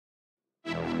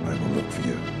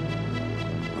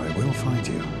will find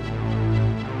you.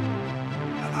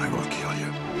 And I will kill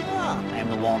you. I am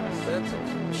the Walrus.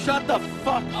 Shut the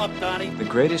fuck up, Donnie. The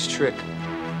greatest trick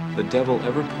the devil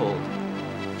ever pulled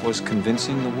was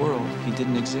convincing the world he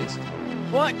didn't exist.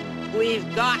 What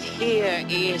we've got here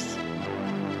is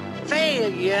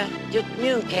failure to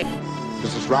communicate.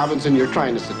 Mrs. Robinson, you're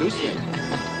trying to seduce me.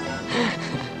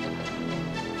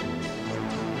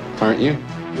 Aren't you?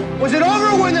 Was it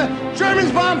over when the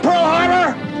Germans bombed Pearl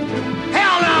Harbor?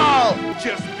 Hell no!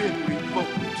 Just been revoked.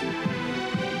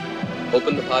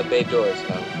 Open the pod bay doors,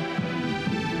 Hal.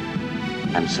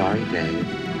 I'm sorry, Dave.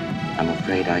 I'm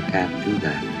afraid I can't do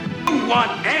that. You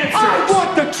want answers! I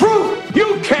want the truth!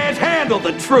 You can't handle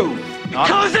the truth.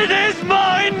 Because it is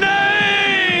my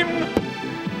name!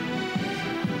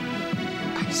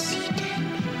 I see dead.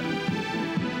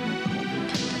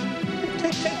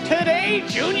 Today,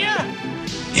 Junior?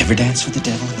 You ever dance with the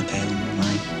devil in the pale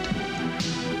moonlight?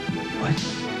 What?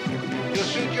 You'll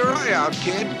shoot your eye out,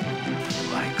 kid.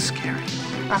 You like scary?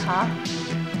 Uh-huh.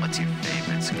 What's your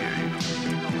favorite scary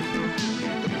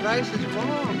movie? The price is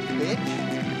wrong, bitch.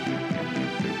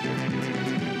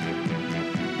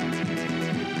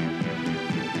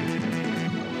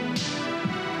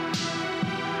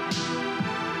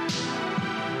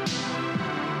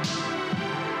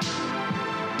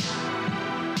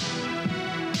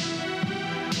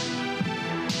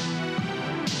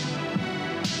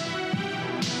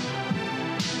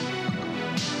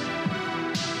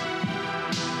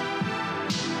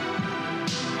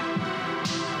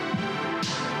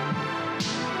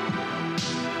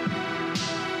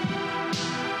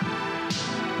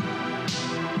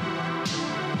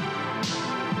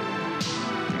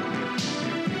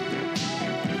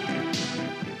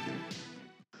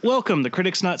 Welcome to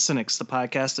Critics Not Cynics, the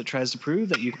podcast that tries to prove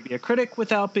that you can be a critic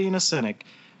without being a cynic.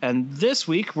 And this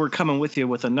week, we're coming with you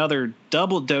with another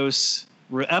double dose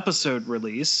episode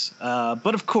release.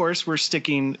 But of course, we're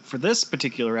sticking for this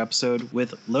particular episode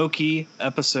with Loki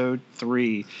episode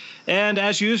 3. And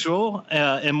as usual,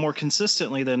 and more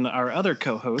consistently than our other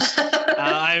co-host,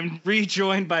 I'm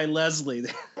rejoined by Leslie.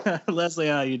 Leslie,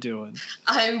 how you doing?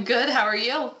 I'm good. How are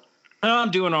you? Oh,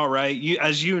 I'm doing all right.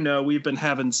 As you know, we've been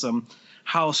having some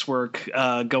housework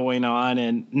going on,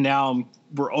 and now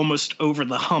we're almost over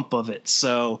the hump of it.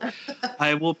 So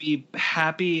I will be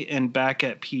happy and back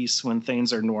at peace when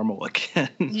things are normal again.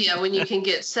 Yeah, when you can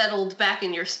get settled back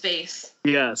in your space.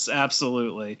 Yes,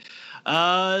 absolutely.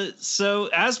 So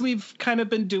as we've kind of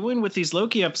been doing with these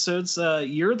Loki episodes,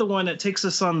 you're the one that takes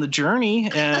us on the journey,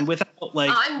 and without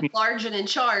I'm large and in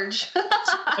charge.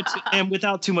 and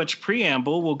without too much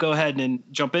preamble, we'll go ahead and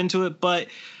jump into it. But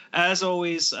as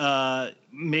always,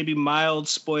 maybe mild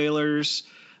spoilers.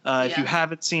 If you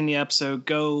haven't seen the episode,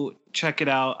 go check it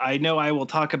out. I know I will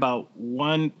talk about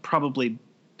one, probably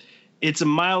it's a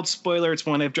mild spoiler. It's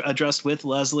one I've addressed with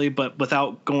Leslie, but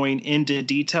without going into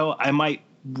detail, I might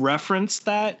reference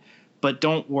that, but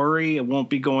don't worry, it won't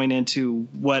be going into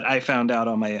what I found out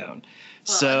on my own.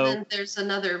 Well, and then there's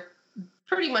another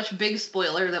pretty much big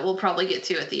spoiler that we'll probably get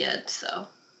to at the end, so.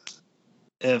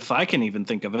 If I can even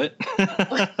think of it.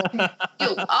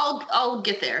 I'll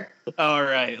get there. All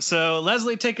right. So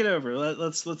Leslie, take it over.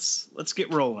 Let's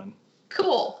get rolling.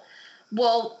 Cool.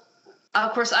 Well,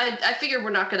 of course, I figured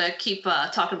we're not going to keep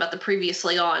talking about the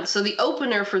previously on. So the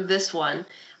opener for this one,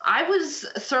 I was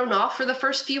thrown off for the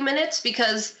first few minutes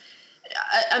because,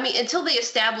 I mean, until they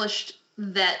established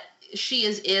that she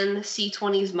is in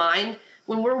C20's mind.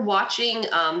 When we're watching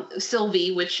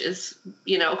Sylvie, which is,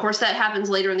 of course, that happens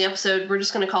later in the episode. We're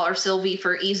just going to call her Sylvie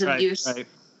for ease of use. Right.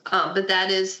 But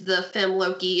that is the femme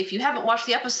Loki. If you haven't watched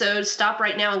the episode, stop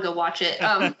right now and go watch it.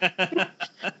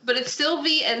 But it's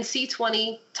Sylvie and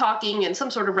C20 talking in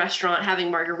some sort of restaurant having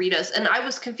margaritas. And I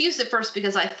was confused at first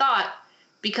because I thought,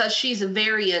 because she's a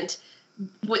variant,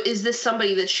 is this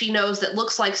somebody that she knows that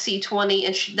looks like C20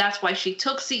 and that's why she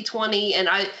took C20? And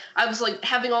I was like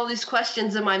having all these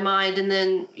questions in my mind, and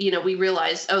then we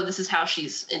realized, oh, this is how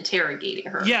she's interrogating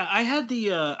her. Yeah, I had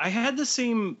the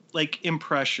same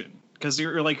impression, because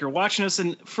you're watching this,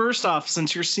 and first off,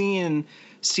 since you're seeing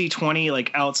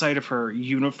C20 outside of her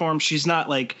uniform, she's not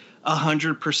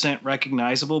 100%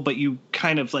 recognizable, but you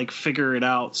kind of figure it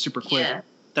out super quick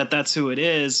that that's who it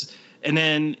is. And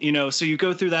then, so you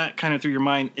go through that kind of through your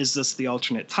mind. Is this the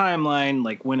alternate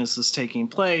timeline? When is this taking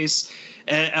place?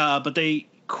 And, but they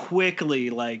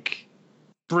quickly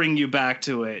bring you back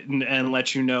to it and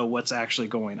let you know what's actually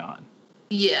going on.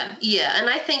 Yeah. And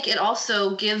I think it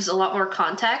also gives a lot more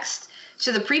context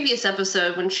to the previous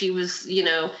episode when she was,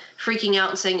 freaking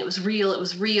out and saying it was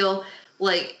real.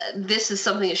 like this is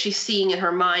something that she's seeing in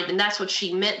her mind, and that's what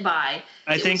she meant by.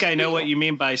 I think I know what you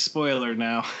mean by spoiler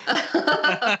now.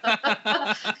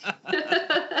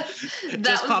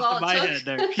 Just popped in my head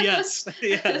there. Yes.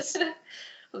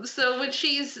 So when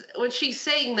she's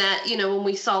saying that, when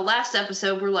we saw last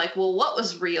episode, we're like, well, what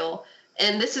was real?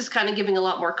 And this is kind of giving a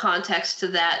lot more context to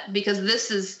that, because this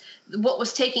is what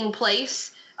was taking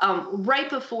place right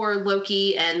before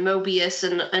Loki and Mobius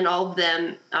and all of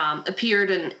them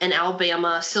appeared in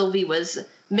Alabama. Sylvie was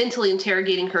mentally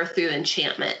interrogating her through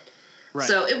enchantment. Right.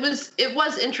 So it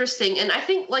was interesting. And I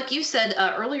think, like you said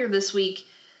earlier this week,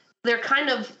 they're kind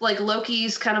of like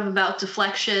Loki's kind of about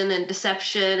deflection and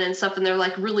deception and stuff, and they're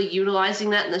like really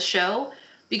utilizing that in the show,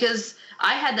 because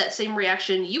I had that same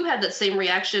reaction. You had that same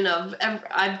reaction of,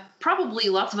 I probably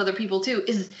lots of other people too.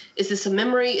 Is this a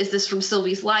memory? Is this from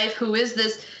Sylvie's life? Who is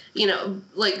this?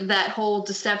 Like that whole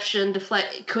deception,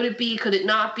 deflect. Could it be? Could it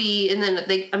not be? And then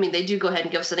they do go ahead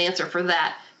and give us an answer for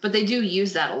that, but they do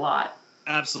use that a lot.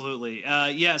 Absolutely.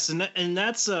 Yes. And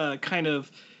that's kind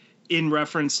of in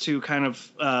reference to kind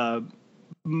of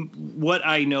what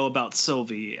I know about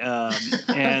Sylvie.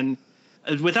 And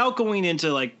without going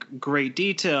into like great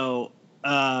detail,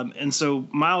 and so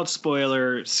mild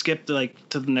spoiler, skip to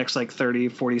the next 30,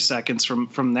 40 seconds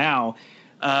from now.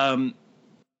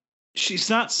 She's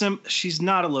not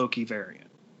a Loki variant.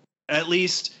 At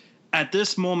least at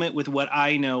this moment, with what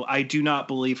I know, I do not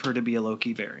believe her to be a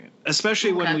Loki variant,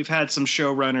 especially when we've had some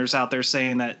showrunners out there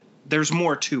saying that there's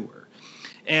more to her.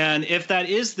 And if that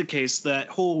is the case, that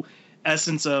whole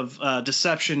essence of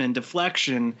deception and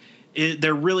deflection,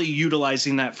 they're really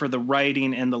utilizing that for the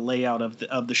writing and the layout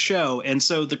of the show. And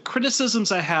so the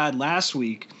criticisms I had last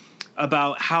week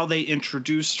about how they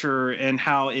introduced her and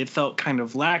how it felt kind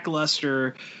of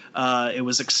lackluster, it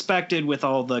was expected with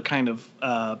all the kind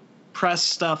of press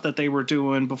stuff that they were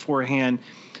doing beforehand.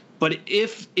 But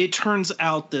if it turns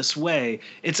out this way,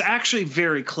 it's actually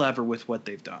very clever with what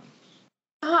they've done.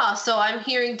 So I'm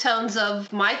hearing tones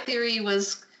of my theory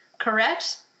was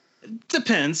correct?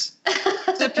 Depends.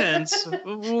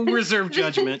 We'll reserve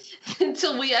judgment.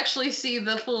 Until we actually see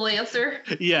the full answer?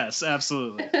 Yes,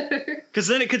 absolutely. Because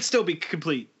then it could still be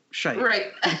complete shite. Right.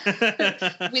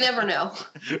 We never know.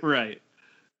 Right.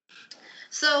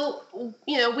 So,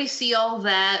 we see all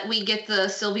that. We get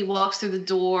Sylvie walks through the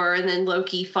door, and then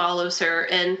Loki follows her,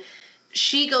 and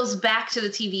she goes back to the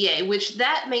TVA, which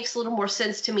that makes a little more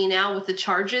sense to me now with the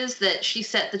charges, that she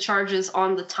set the charges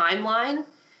on the timeline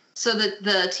so that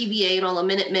the TVA and all the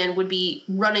Minutemen would be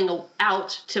running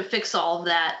out to fix all of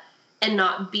that and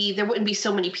there wouldn't be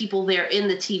so many people there in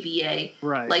the TVA,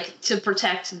 right? Like to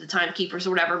protect the timekeepers or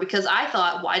whatever, because I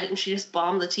thought, why didn't she just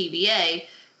bomb the TVA?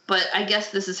 But I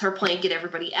guess this is her plan, get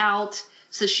everybody out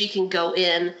so she can go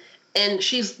in, and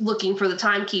she's looking for the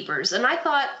timekeepers. And I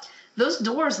thought those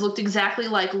doors looked exactly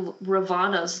like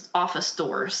Ravonna's office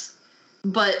doors,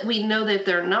 but we know that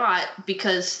they're not,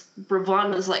 because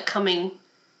Ravonna's like coming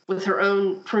with her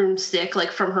own prune stick,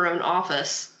 like from her own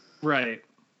office. Right.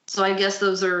 So I guess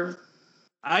those are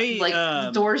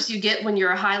doors you get when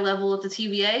you're a high level at the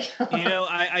TVA.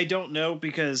 I don't know,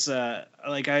 because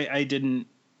I didn't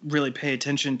really pay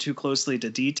attention too closely to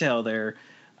detail there.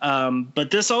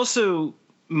 But this also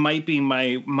might be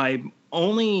my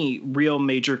only real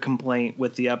major complaint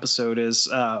with the episode is,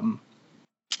 and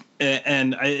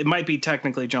it might be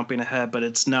technically jumping ahead, but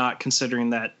it's not, considering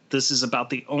that this is about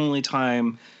the only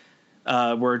time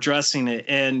we're addressing it.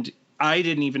 And I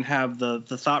didn't even have the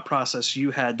thought process you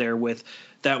had there with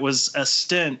that was a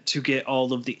stint to get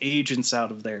all of the agents out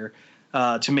of there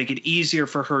to make it easier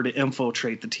for her to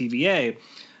infiltrate the TVA.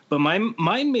 But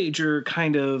my major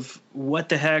kind of what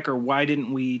the heck, or why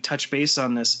didn't we touch base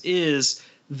on this, is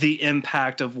the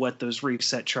impact of what those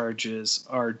reset charges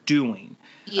are doing.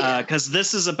 Yeah. Because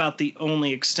this is about the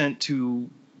only extent to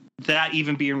that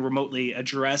even being remotely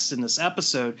addressed in this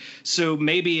episode. So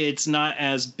maybe it's not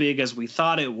as big as we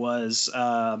thought it was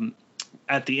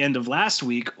at the end of last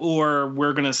week, or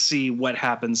we're going to see what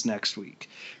happens next week.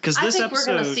 Because this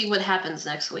episode, we're going to see what happens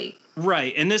next week.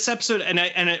 Right. And this episode, and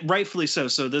it rightfully so.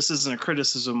 So this isn't a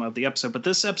criticism of the episode, but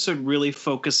this episode really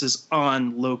focuses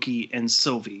on Loki and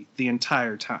Sylvie the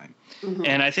entire time. Mm-hmm.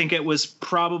 And I think it was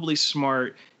probably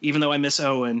smart, even though I miss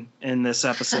Owen in this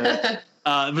episode,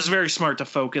 it was very smart to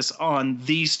focus on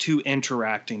these two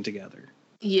interacting together.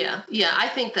 Yeah. I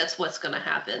think that's what's going to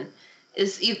happen.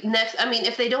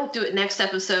 If they don't do it next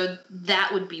episode, that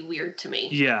would be weird to me.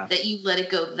 Yeah. That you let it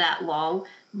go that long.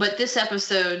 But this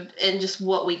episode and just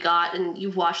what we got, and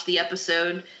you've watched the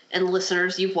episode, and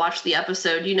listeners, you've watched the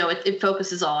episode, it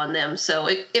focuses all on them. So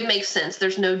it makes sense.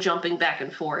 There's no jumping back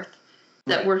and forth.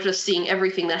 That We're just seeing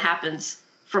everything that happens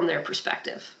from their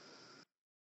perspective.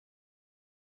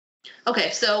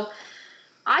 Okay, so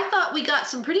I thought we got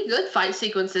some pretty good fight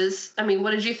sequences. I mean,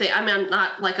 what did you think? I mean, I'm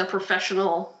not like a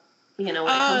professional, when it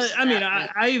comes to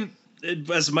I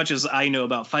as much as I know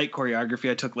about fight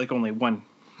choreography, I took like only one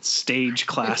stage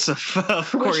class of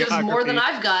choreography. Which is more than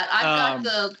I've got. I've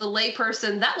got the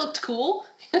layperson. That looked cool.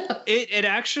 It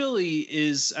actually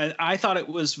is. I thought it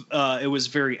was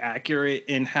very accurate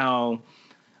in how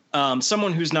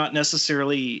someone who's not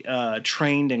necessarily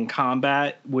trained in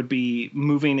combat would be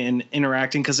moving and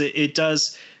interacting, because it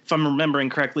does, if I'm remembering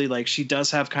correctly, like she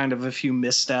does have kind of a few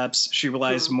missteps. She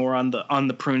relies more on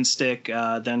the prune stick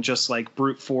than just like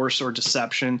brute force or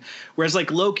deception. Whereas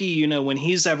like Loki, when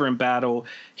he's ever in battle,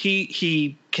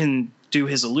 he can do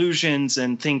his illusions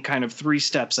and think kind of 3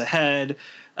 steps ahead,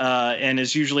 and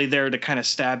is usually there to kind of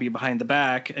stab you behind the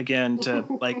back again, to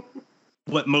like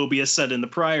what Mobius said in the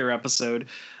prior episode.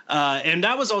 And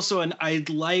that was also I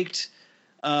liked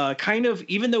kind of,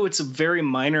 even though it's a very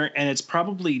minor and it's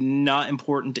probably not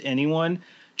important to anyone,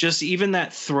 just even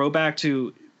that throwback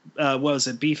to, what was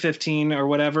it, B-15 or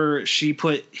whatever, she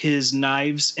put his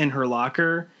knives in her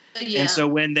locker. Yeah. And so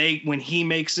when he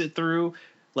makes it through,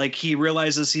 like he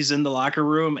realizes he's in the locker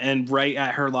room and right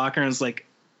at her locker and is like,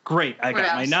 great, I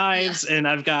got my knives and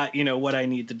I've got, what I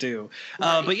need to do.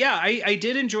 Right. But yeah, I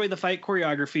did enjoy the fight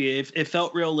choreography. It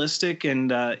felt realistic,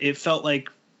 and it felt like,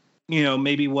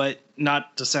 maybe what,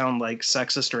 not to sound like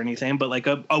sexist or anything, but like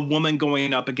a woman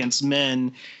going up against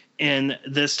men in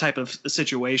this type of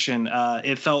situation.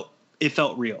 It felt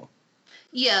real.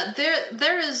 Yeah,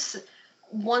 there is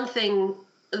one thing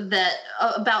that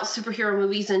about superhero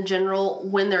movies in general,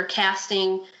 when they're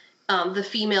casting the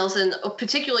females, and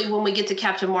particularly when we get to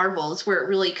Captain Marvel, is where it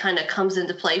really kind of comes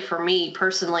into play for me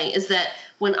personally, is that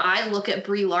when I look at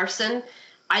Brie Larson,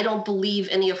 I don't believe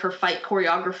any of her fight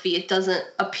choreography. It doesn't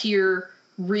appear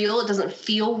real. It doesn't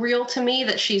feel real to me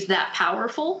that she's that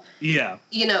powerful. Yeah.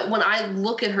 When I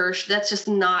look at her, that's just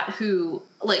not who,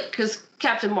 like, because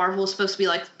Captain Marvel is supposed to be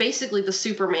like basically the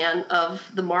Superman of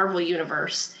the Marvel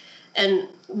universe. And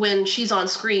when she's on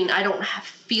screen, I don't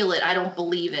feel it. I don't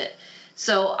believe it.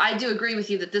 So I do agree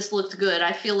with you that this looked good.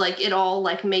 I feel like it all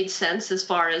like made sense as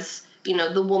far as,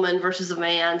 the woman versus the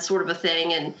man sort of a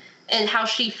thing, and how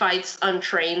she fights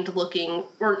untrained looking,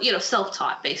 or,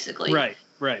 self-taught basically.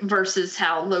 Right. Versus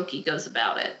how Loki goes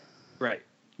about it. Right.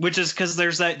 Which is because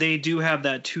there's that, they do have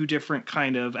that 2 different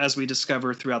kind of, as we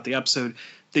discover throughout the episode,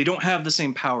 they don't have the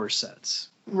same power sets.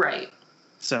 Right.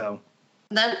 So.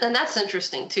 And that's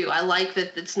interesting too. I like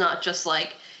that it's not just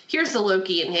like, here's the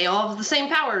Loki and they all have the same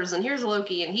powers, and here's the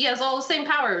Loki and he has all the same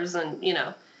powers, and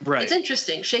right. It's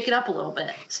interesting. Shake it up a little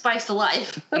bit. Spice the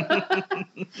life.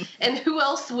 And who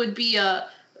else would be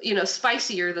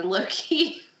spicier than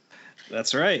Loki?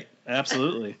 That's right.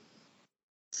 Absolutely.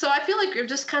 So I feel like you're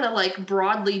just kind of like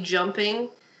broadly jumping,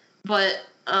 but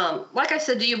like I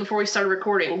said to you before we started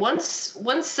recording, once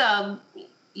Ravonna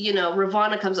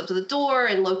comes up to the door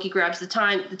and Loki grabs the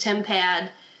Tim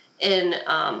pad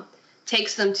and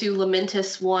takes them to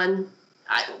Lamentis 1.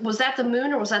 Was that the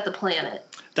moon or was that the planet?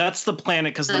 That's the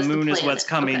planet, because the moon is what's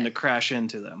coming to crash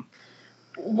into them.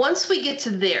 Once we get to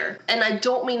there, and I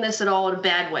don't mean this at all in a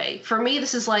bad way, for me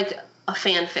this is like a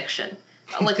fan fiction,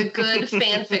 like a good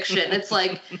fan fiction. It's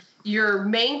like your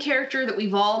main character that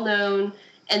we've all known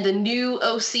and the new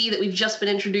OC that we've just been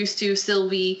introduced to,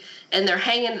 Sylvie, and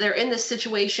they're in this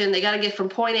situation. They got to get from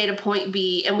point A to point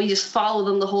B, and we just follow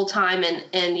them the whole time, and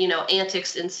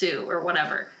antics ensue or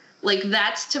whatever. Like,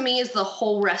 that's, to me, is the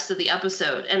whole rest of the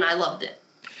episode, and I loved it.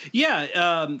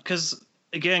 Yeah, because,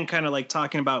 again, kind of like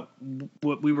talking about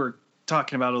what we were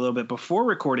talking about a little bit before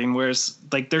recording, whereas,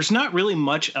 like, there's not really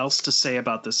much else to say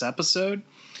about this episode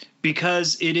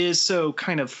because it is so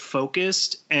kind of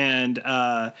focused and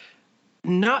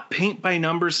not paint by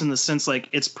numbers in the sense, like,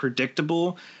 it's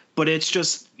predictable, but it's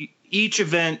just each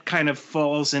event kind of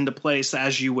falls into place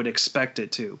as you would expect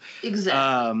it to.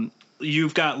 Exactly.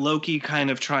 You've got Loki kind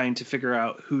of trying to figure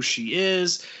out who she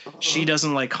is. Uh-huh. She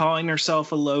doesn't like calling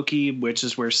herself a Loki, which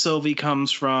is where Sylvie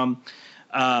comes from.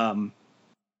 The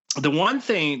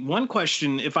one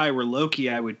question, if I were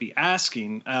Loki, I would be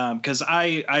asking, because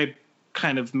I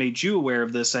kind of made you aware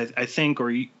of this, I think, or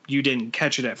you didn't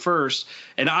catch it at first.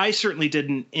 And I certainly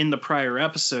didn't in the prior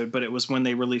episode, but it was when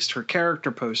they released her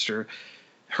character poster.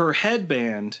 Her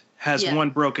headband has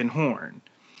one broken horn.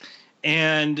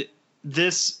 And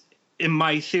this, in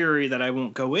my theory that I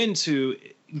won't go into,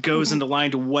 goes into line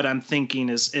to what I'm thinking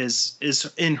is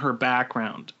in her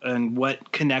background and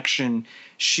what connection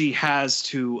she has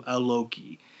to a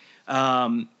Loki.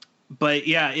 But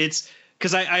yeah, it's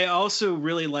because I also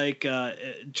really like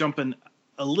jumping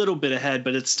a little bit ahead,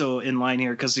 but it's still in line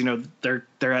here because, you know, they're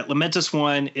at Lamentis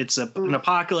 1. It's an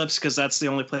apocalypse because that's the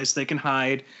only place they can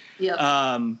hide.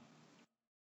 Yeah.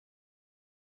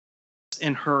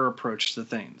 In her approach to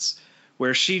things,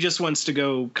 where she just wants to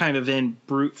go kind of in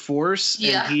brute force,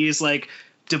 and he's like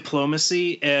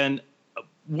diplomacy. And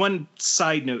one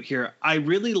side note here, I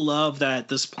really love that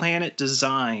this planet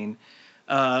design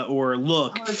or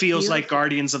look feels beautiful. like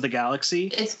Guardians of the Galaxy.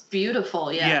 It's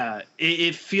beautiful. Yeah.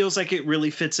 It feels like it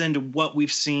really fits into what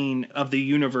we've seen of the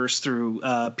universe through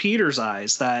Peter's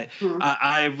eyes, that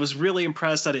I was really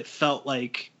impressed that it felt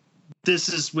like this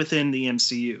is within the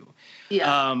MCU.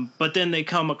 Yeah. But then they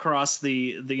come across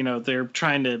the you know, they're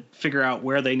trying to figure out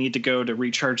where they need to go to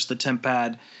recharge the temp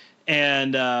pad,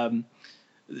 and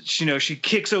you know, she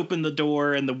kicks open the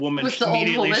door and the woman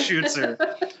immediately shoots her.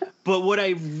 But what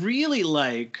I really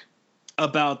like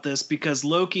about this, because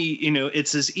Loki, you know,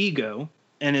 it's his ego,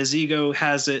 and his ego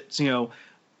has it, you know,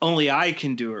 only I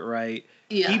can do it right.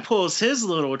 Yeah. He pulls his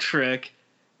little trick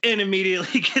and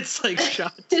immediately gets like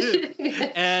shot too.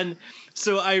 And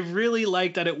so I really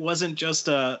like that it wasn't just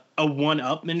a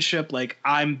one-upmanship, like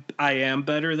I am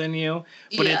better than you,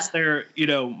 but it's their, you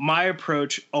know, my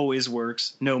approach always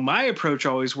works. No, my approach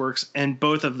always works, and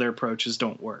both of their approaches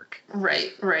don't work.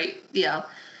 Right, yeah.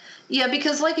 Yeah,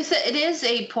 because like you said, it is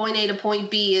a point A to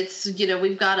point B. It's, you know,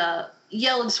 we've got to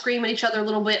yell and scream at each other a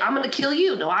little bit. I'm going to kill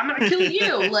you. No, I'm going to kill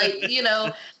you. Like, you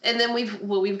know, and then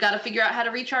we've got to figure out how to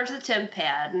recharge the temp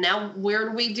pad. Now, where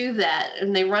do we do that?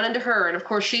 And they run into her. And of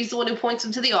course, she's the one who points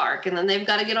them to the Ark. And then they've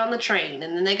got to get on the train.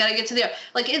 And then they got to get to the Ark.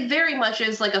 Like, it very much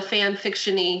is like a fan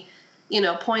fiction-y, you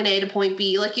know, point A to point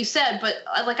B, like you said. But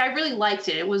like, I really liked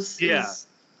it. It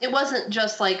wasn't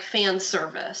just like fan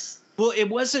service. Well, it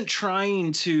wasn't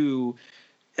trying to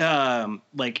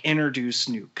like introduce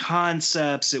new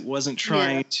concepts. It wasn't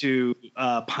trying to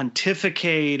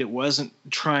pontificate. It wasn't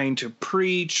trying to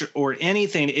preach or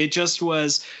anything. It just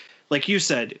was, like you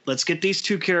said, let's get these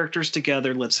two characters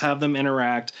together. Let's have them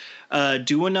interact.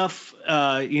 Do enough,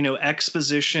 you know,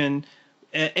 exposition.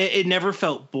 It never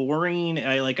felt boring.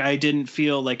 I didn't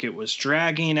feel like it was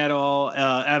dragging at all.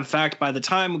 In fact, by the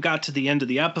time we got to the end of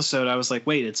the episode, I was like,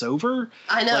 wait, it's over?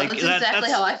 I know. Like, that's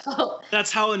exactly how I felt.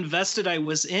 That's how invested I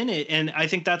was in it. And I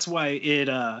think that's why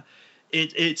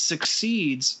it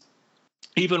succeeds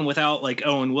even without like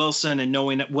Owen Wilson and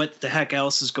knowing what the heck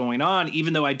else is going on,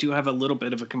 even though I do have a little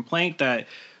bit of a complaint that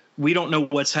we don't know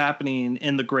what's happening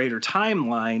in the greater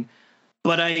timeline.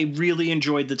 But I really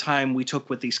enjoyed the time we took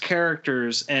with these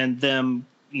characters and them,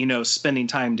 you know, spending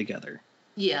time together.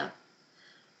 Yeah.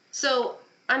 So,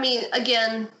 I mean,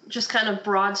 again, just kind of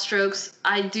broad strokes.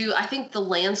 I think the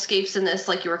landscapes in this,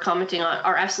 like you were commenting on,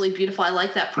 are absolutely beautiful. I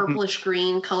like that purplish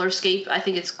green colorscape. I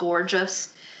think it's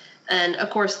gorgeous. And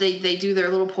of course, they do their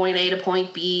little point A to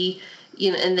point B,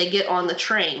 you know, and they get on the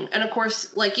train. And of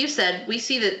course, like you said, we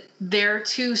see that their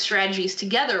two strategies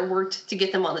together worked to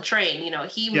get them on the train. You know,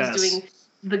 he was doing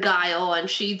the guile and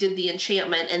she did the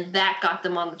enchantment, and that got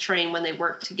them on the train when they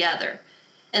worked together.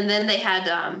 And then they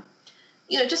had,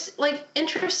 you know, just like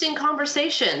interesting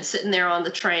conversations sitting there on the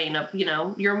train of, you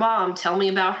know, your mom, tell me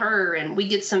about her. And we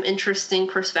get some interesting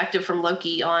perspective from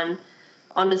Loki on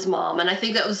his mom. And I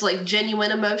think that was like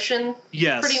genuine emotion.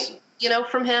 Yes. Pretty, you know,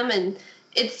 from him. And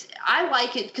I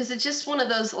like it because it's just one of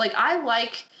those, like,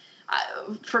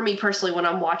 for me personally, when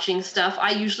I'm watching stuff,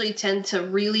 I usually tend to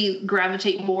really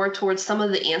gravitate more towards some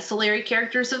of the ancillary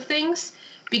characters of things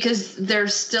because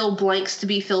there's still blanks to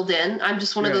be filled in. I'm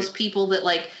just one of those people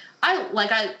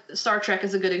that Star Trek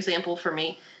is a good example for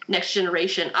me. Next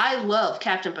Generation. I love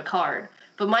Captain Picard,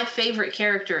 but my favorite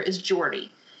character is Geordi.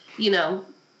 You know,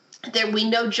 we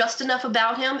know just enough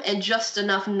about him and just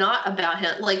enough not about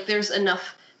him. Like, there's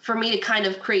enough for me to kind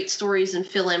of create stories and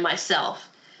fill in myself.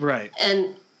 Right.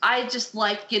 And I just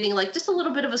like getting like just a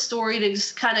little bit of a story to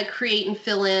just kind of create and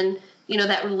fill in, you know,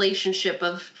 that relationship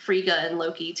of Frigga and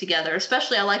Loki together.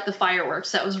 Especially, I like the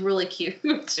fireworks. That was really cute.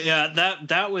 Yeah,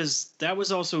 that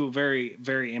was also a very,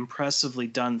 very impressively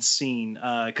done scene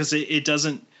because it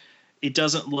doesn't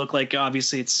look like,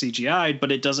 obviously it's CGI'd,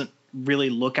 but it doesn't really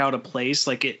look out of place.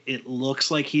 Like it looks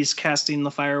like he's casting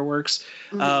the fireworks.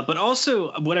 Mm-hmm. But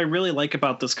also what I really like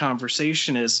about this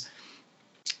conversation is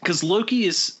because Loki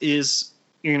is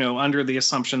you know, under the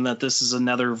assumption that this is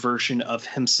another version of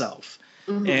himself.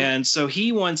 Mm-hmm. And so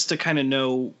he wants to kind of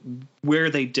know where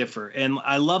they differ. And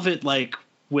I love it, like,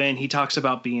 when he talks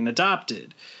about being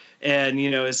adopted. And,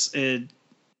 you know,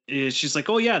 she's like,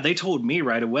 oh, yeah, they told me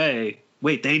right away.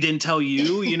 Wait, they didn't tell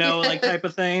you, you know, like type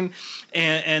of thing.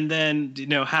 And then, you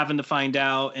know, having to find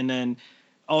out. And then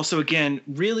also, again,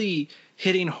 really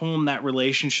hitting home that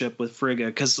relationship with Frigga,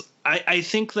 because I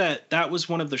think that was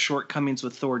one of the shortcomings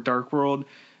with Thor: Dark World,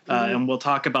 and we'll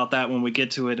talk about that when we get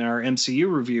to it in our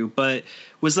MCU review. But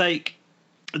was like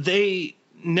they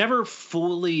never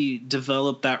fully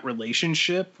developed that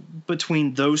relationship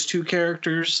between those two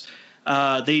characters.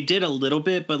 They did a little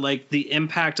bit, but like the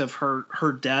impact of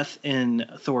her death in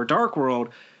Thor: Dark World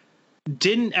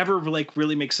didn't ever like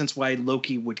really make sense why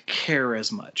Loki would care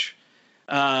as much.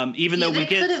 Even though we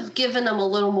could have given him a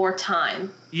little more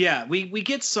time. Yeah, we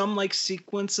get some like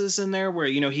sequences in there where,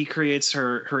 you know, he creates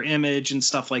her image and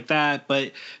stuff like that,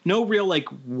 but no real like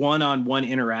one-on-one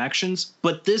interactions.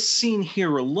 But this scene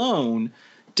here alone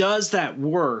does that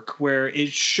work where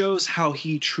it shows how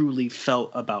he truly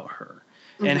felt about her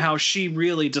and how she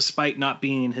really, despite not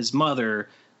being his mother,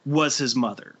 was his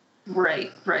mother.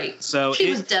 Right. So she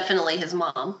was definitely his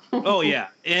mom. Oh yeah.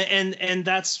 And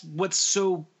that's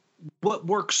what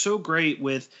works so great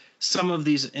with some of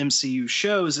these MCU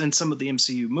shows and some of the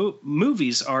MCU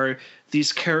movies are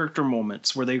these character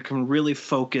moments where they can really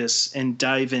focus and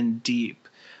dive in deep.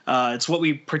 It's what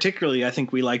we particularly, I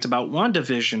think, we liked about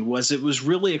WandaVision was it was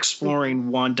really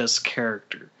exploring Wanda's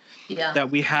character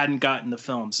that we hadn't got in the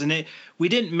films. And we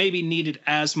didn't maybe need it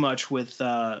as much with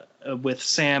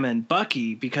Sam and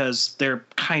Bucky because they're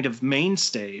kind of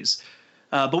mainstays.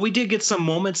 But we did get some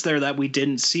moments there that we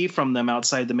didn't see from them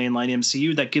outside the mainline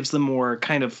MCU that gives them more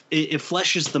kind of it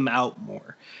fleshes them out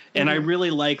more. And I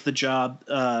really like the job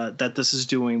that this is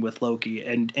doing with Loki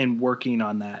and working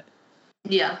on that.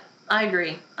 Yeah, I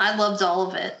agree. I loved all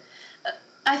of it.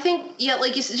 I think,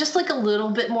 like you said, just like a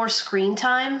little bit more screen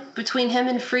time between him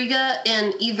and Frigga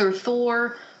in either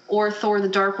Thor or Thor: The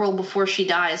Dark World before she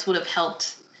dies would have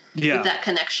helped with that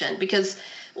connection. Because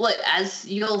as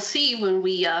you'll see when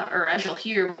we, or as you'll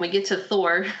hear when we get to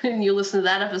Thor and you listen to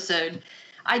that episode,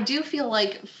 I do feel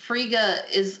like Frigga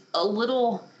is a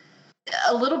little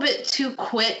bit too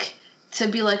quick to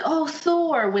be like, oh,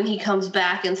 Thor, when he comes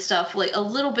back and stuff, like a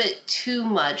little bit too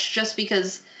much, just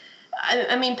because,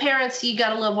 I mean, parents, you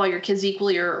got to love all your kids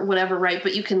equally or whatever, right?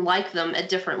 But you can like them at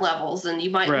different levels, and you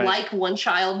might like one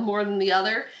child more than the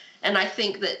other. And I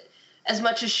think that as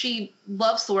much as she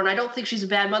loves Thor, and I don't think she's a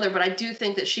bad mother, but I do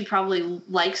think that she probably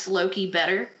likes Loki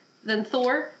better than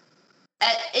Thor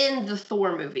in the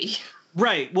Thor movie.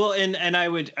 Right. Well, and I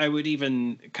would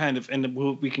even kind of, and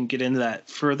we can get into that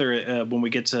further when we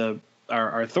get to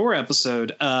our Thor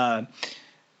episode.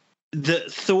 The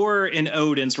Thor and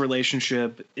Odin's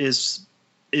relationship is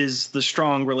the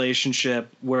strong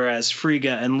relationship, whereas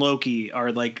Frigga and Loki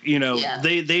are like, you know,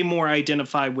 they more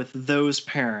identify with those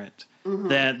parent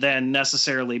than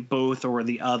necessarily both or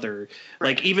the other. Right.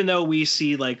 Like, even though we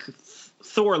see like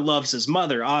Thor loves his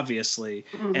mother, obviously,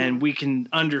 and we can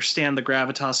understand the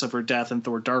gravitas of her death in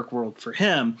Thor: Dark World for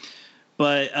him,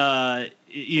 but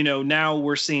you know, now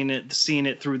we're seeing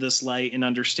it through this light and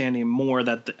understanding more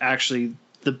that actually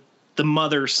the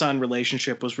mother-son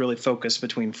relationship was really focused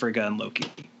between Frigga and Loki.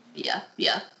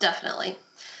 Yeah, definitely.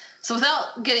 So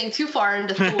without getting too far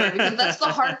into Thor, because that's the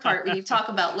hard part when you talk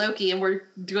about Loki and we're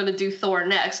going to do Thor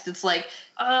next, it's like,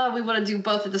 we want to do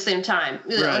both at the same time.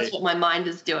 Right. That's what my mind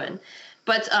is doing.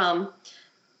 But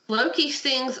Loki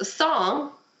sings a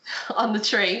song on the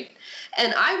train,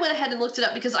 and I went ahead and looked it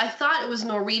up because I thought it was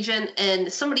Norwegian,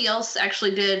 and somebody else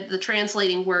actually did the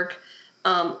translating work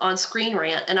on Screen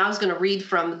Rant, and I was going to read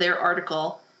from their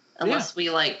article, unless we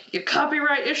get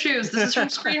copyright issues. This is from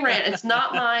Screen Rant. It's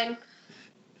not mine.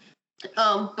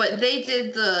 But they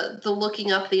did the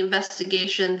looking up, the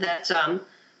investigation that,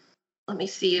 let me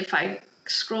see if I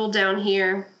scroll down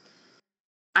here.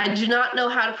 I do not know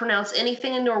how to pronounce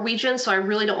anything in Norwegian, so I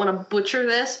really don't want to butcher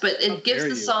this, but it gives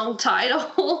the song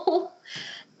title.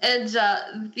 And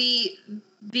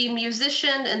the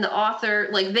musician and the author,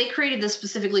 they created this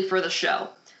specifically for the show.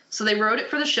 So they wrote it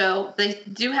for the show. They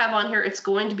do have on here, it's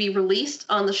going to be released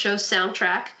on the show's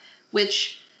soundtrack,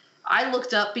 which I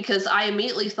looked up because I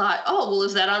immediately thought, oh, well,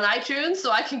 is that on iTunes?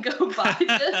 So I can go buy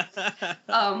this.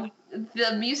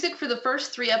 The music for the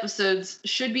first 3 episodes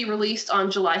should be released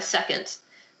on July 2nd.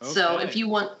 Okay. So if you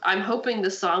want, I'm hoping the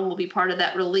song will be part of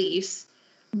that release.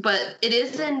 But it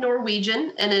is in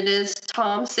Norwegian, and it is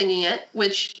Tom singing it,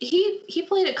 which he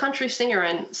played a country singer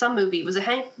in some movie. Was it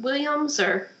Hank Williams?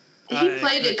 Or he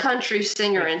played a country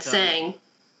singer and sang.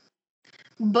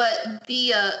 But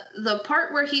the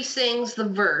part where he sings the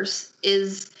verse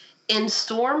is, in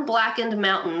storm-blackened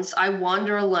mountains I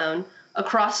wander alone,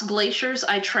 across glaciers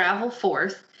I travel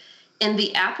forth. In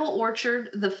the apple orchard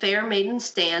the fair maiden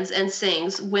stands and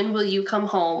sings, when will you come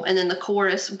home? And then the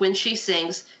chorus, when she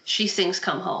sings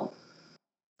come home.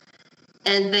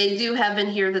 And they do have in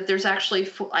here that there's actually,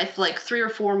 I feel like 3 or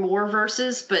 4 more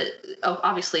verses, but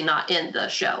obviously not in the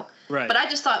show. Right. But I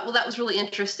just thought, well, that was really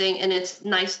interesting, and it's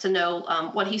nice to know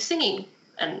what he's singing.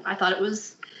 And I thought it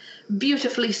was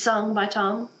beautifully sung by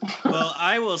Tom. Well,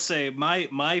 I will say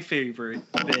my favorite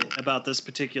bit about this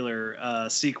particular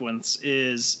sequence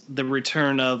is the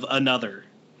return of another.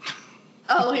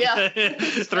 Oh yeah,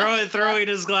 throwing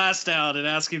his glass down and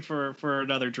asking for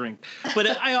another drink. But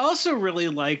I also really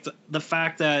liked the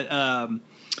fact that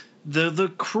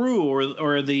the crew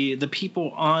or the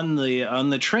people on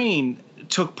the train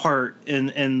took part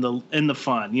in the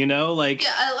fun, you know, like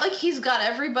I like he's got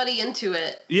everybody into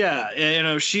it. Yeah, you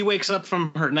know, she wakes up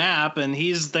from her nap and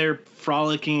he's there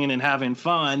frolicking and having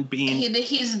fun.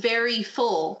 He's very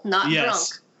full, not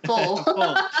drunk, full.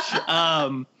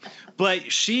 full.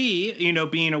 But she, you know,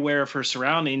 being aware of her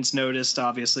surroundings, noticed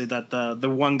obviously that the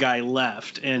one guy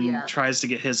left and tries to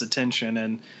get his attention,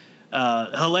 and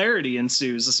hilarity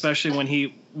ensues, especially when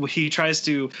he tries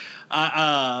to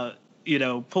you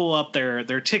know, pull up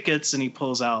their tickets and he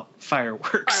pulls out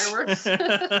fireworks. This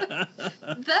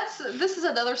is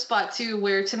another spot too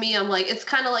where to me I'm like, it's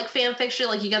kind of like fan fiction.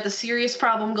 Like you got the serious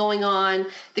problem going on,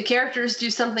 the characters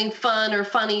do something fun or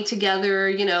funny together,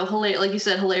 you know, like you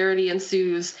said, hilarity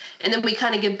ensues, and then we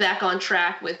kind of get back on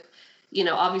track with, you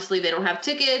know, obviously they don't have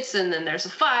tickets, and then there's a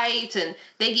fight, and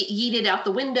they get yeeted out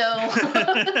the window.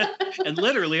 And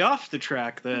literally off the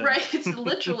track then. Right, it's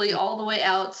literally all the way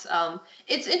out.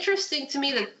 It's interesting to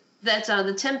me that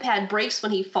the TEM pad breaks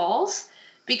when he falls,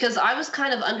 because I was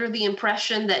kind of under the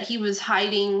impression that he was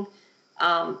hiding.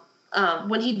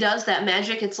 When he does that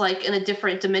magic, it's like in a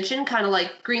different dimension, kind of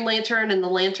like Green Lantern and the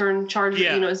Lantern Charger,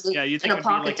 you know, is in a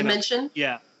pocket dimension.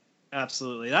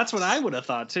 Absolutely. That's what I would have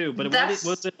thought too. But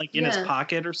was it like in his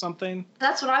pocket or something?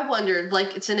 That's what I wondered.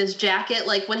 Like it's in his jacket.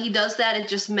 Like when he does that, it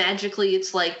just magically,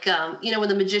 it's like, you know, when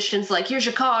the magician's like, here's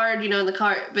your card, you know, in the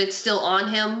card, but it's still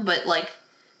on him, but like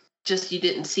just you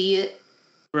didn't see it.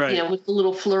 Right. You know, with the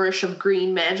little flourish of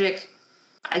green magic,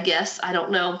 I guess. I don't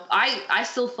know. I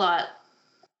still thought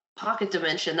pocket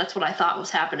dimension. That's what I thought was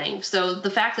happening. So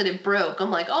the fact that it broke,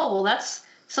 I'm like, oh, well, that's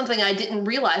something I didn't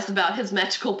realize about his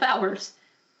magical powers.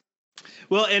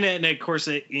 Well, and of course,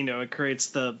 it creates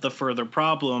the further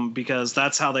problem, because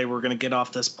that's how they were going to get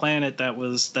off this planet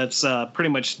that's pretty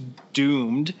much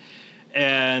doomed,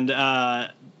 and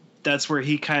that's where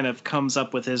he kind of comes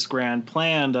up with his grand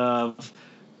plan of,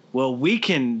 well, we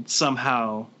can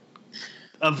somehow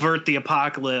avert the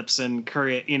apocalypse and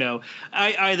create, you know,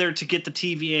 either to get the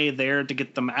TVA there to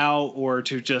get them out, or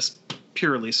to just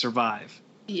purely survive.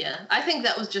 Yeah, I think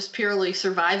that was just purely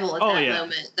survival at that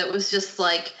moment. That was just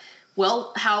like,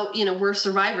 well, how, you know, we're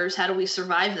survivors. How do we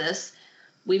survive this?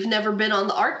 We've never been on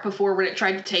the Ark before when it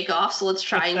tried to take off, so let's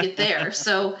try and get there.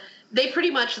 So they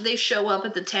show up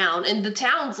at the town, and the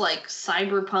town's like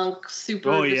cyberpunk, super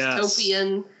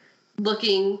dystopian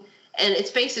looking, and it's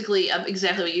basically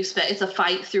exactly what you expect. It's a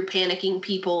fight through panicking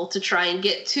people to try and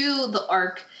get to the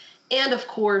Ark, and of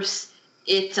course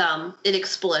it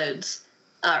explodes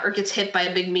or gets hit by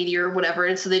a big meteor or whatever,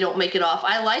 and so they don't make it off.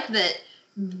 I like that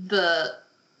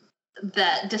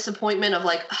disappointment of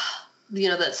like, you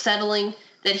know, that settling,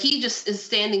 that he just is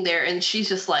standing there and she's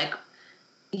just like,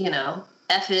 you know,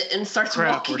 F it, and starts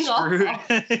walking off.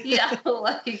 Yeah,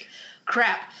 like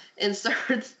crap, and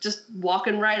starts just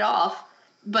walking right off.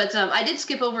 But I did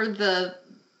skip over the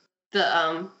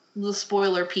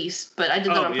spoiler piece, but I did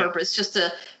that on purpose, just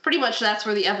to pretty much that's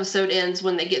where the episode ends,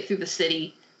 when they get through the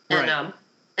city, and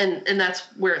and that's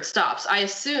where it stops. I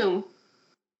assume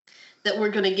that we're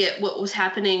going to get what was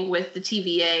happening with the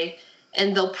TVA,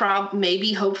 and they'll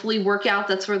hopefully work out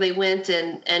that's where they went,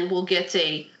 and we'll get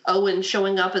a Owen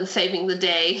showing up and saving the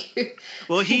day.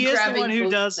 Well, he is the one who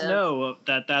does know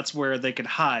that that's where they could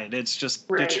hide. It's just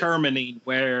determining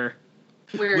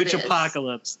which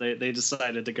apocalypse they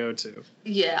decided to go to.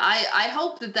 Yeah, I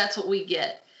hope that that's what we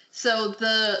get. So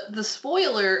the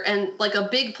spoiler and like a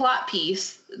big plot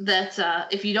piece that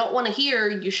if you don't want to hear,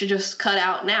 you should just cut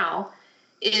out now,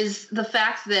 is the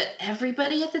fact that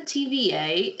everybody at the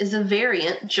TVA is a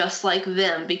variant just like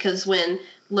them, because when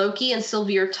Loki and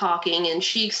Sylvie are talking and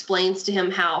she explains to him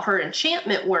how her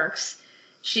enchantment works,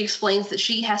 she explains that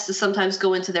she has to sometimes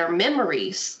go into their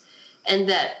memories, and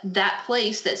that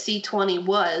place that C-20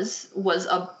 was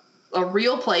a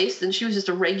real place, and she was just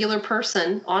a regular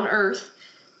person on Earth,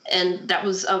 and that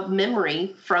was a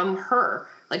memory from her.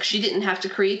 Like, she didn't have to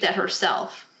create that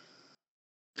herself.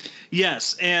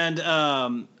 Yes, and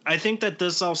I think that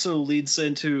this also leads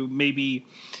into maybe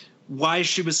why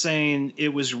she was saying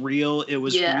it was real. It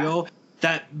was real.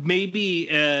 that maybe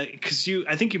because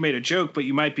I think you made a joke, but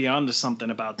you might be onto something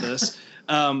about this.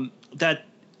 That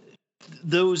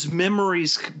those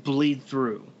memories bleed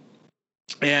through,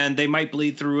 and they might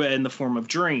bleed through in the form of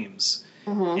dreams.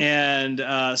 Mm-hmm.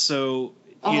 And so,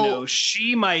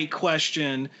 she might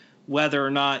question whether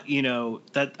or not,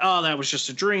 that was just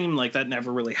a dream, like that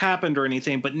never really happened or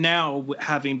anything. But now,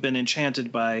 having been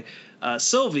enchanted by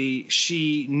Sylvie,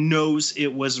 she knows it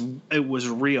was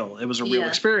real. It was a real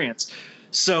experience.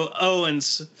 So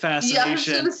Owen's fascination. Yeah, I was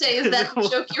going to say, is that the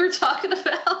joke you were talking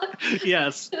about?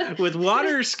 Yes. With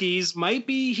water skis,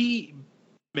 maybe he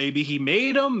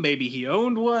made them, maybe he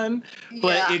owned one,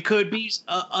 but it could be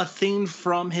a thing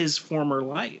from his former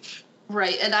life.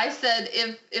 Right. And I said,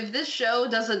 if this show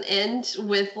doesn't end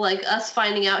with like us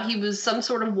finding out he was some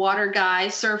sort of water guy,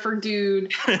 surfer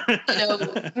dude,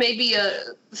 maybe a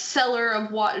seller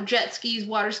of jet skis,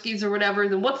 water skis or whatever,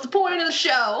 then what's the point of the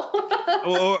show?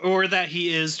 or that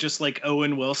he is just like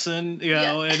Owen Wilson,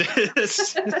 and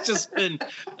it's just been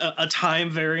a time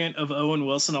variant of Owen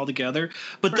Wilson altogether.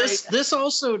 But this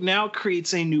also now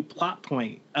creates a new plot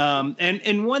point,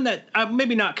 and one that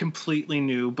maybe not completely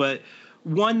new, but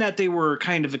one that they were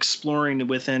kind of exploring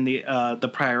within the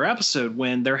prior episode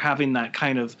when they're having that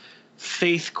kind of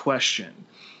faith question.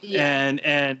 Yeah.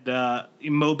 And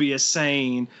Mobius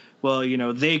saying, well,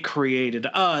 they created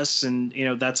us, and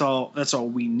that's all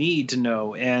we need to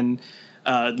know. And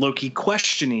Loki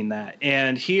questioning that.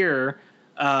 And here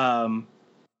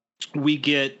we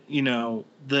get,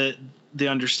 the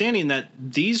understanding that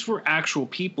these were actual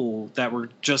people that were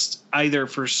just either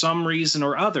for some reason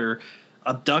or other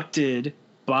abducted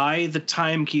by the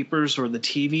Timekeepers or the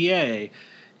TVA,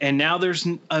 and now there's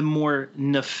a more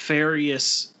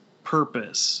nefarious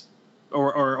purpose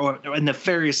or a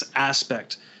nefarious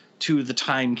aspect to the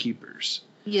Timekeepers.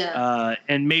 Yeah.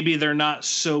 And maybe they're not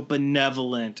so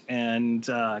benevolent and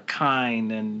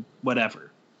kind and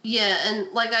whatever. Yeah,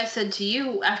 and like I said to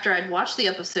you after I'd watched the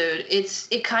episode,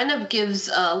 it kind of gives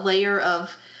a layer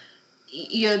of,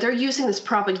 they're using this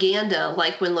propaganda,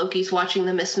 like when Loki's watching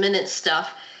the Miss Minutes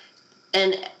stuff,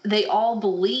 and they all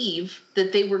believe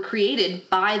that they were created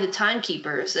by the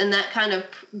Timekeepers, and that kind of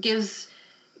gives,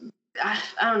 I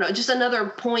don't know, just another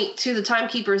point to the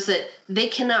Timekeepers that they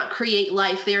cannot create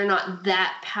life. They are not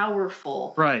that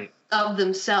powerful of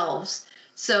themselves.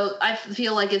 So I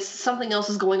feel like it's something else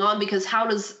is going on, because how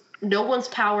does no one's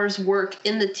powers work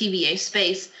in the TVA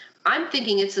space? I'm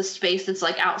thinking it's a space that's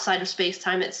like outside of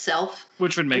space-time itself.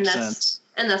 Which would make sense.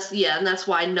 And that's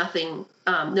why nothing,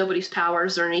 nobody's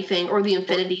powers or anything, or the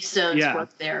Infinity Stones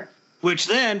work there. Which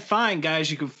then, fine,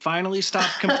 guys, you can finally stop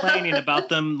complaining about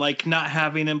them like not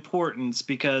having importance,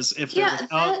 because if they're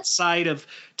outside of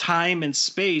time and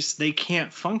space, they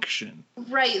can't function.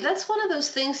 Right. That's one of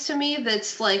those things to me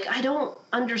that's like, I don't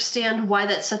understand why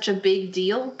that's such a big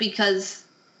deal, because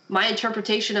my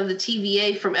interpretation of the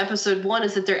TVA from episode 1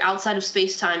 is that they're outside of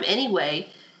space-time anyway,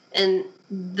 and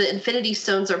the Infinity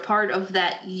Stones are part of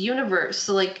that universe.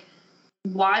 So, like,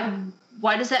 why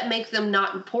does that make them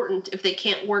not important if they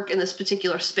can't work in this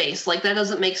particular space? Like, that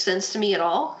doesn't make sense to me at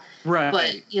all. Right.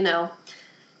 But,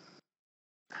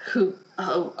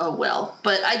 well.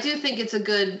 But I do think it's a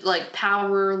good, like,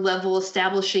 power level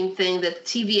establishing thing that the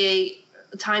TVA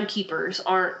Timekeepers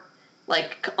aren't,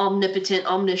 like, omnipotent,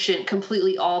 omniscient,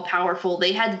 completely all-powerful.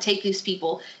 They had to take these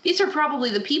people. These are probably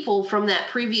the people from that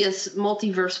previous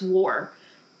multiverse war,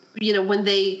 when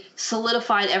they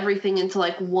solidified everything into,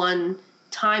 like, one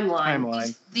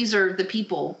timeline. These are the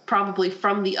people probably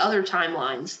from the other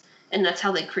timelines, and that's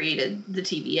how they created the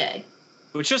TVA.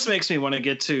 Which just makes me want to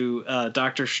get to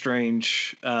Doctor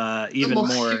Strange even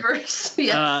more.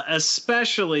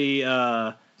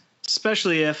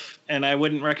 Especially if, and I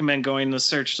wouldn't recommend going to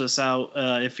search this out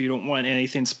if you don't want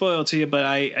anything spoiled to you, but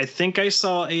I think I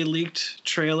saw a leaked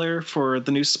trailer for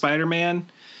the new Spider-Man.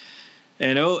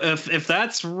 And if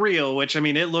that's real, which, I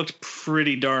mean, it looked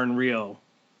pretty darn real,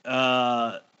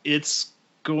 it's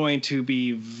going to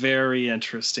be very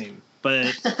interesting.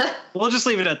 But we'll just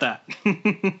leave it at that.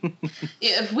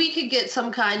 If we could get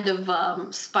some kind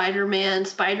of Spider-Man,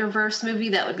 Spider-Verse movie,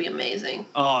 that would be amazing.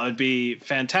 Oh, it'd be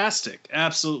fantastic.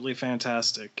 Absolutely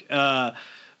fantastic. But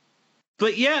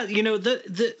yeah,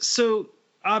 so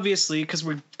obviously, because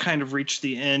we've kind of reached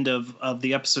the end of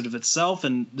the episode of itself,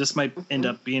 and this might end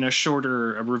up being a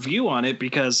shorter review on it,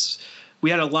 because we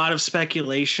had a lot of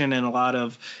speculation and a lot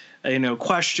of,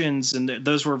 questions, and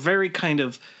those were very kind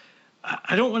of,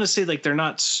 I don't want to say like they're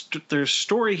not they're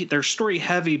story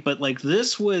heavy, but like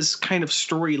this was kind of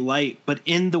story light, but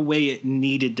in the way it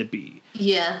needed to be.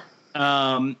 Yeah.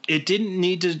 It didn't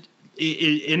need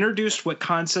it introduced what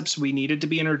concepts we needed to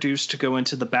be introduced to go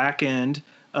into the back end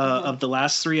of the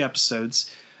last 3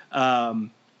 episodes.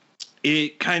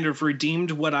 It kind of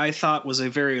redeemed what I thought was a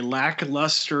very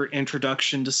lackluster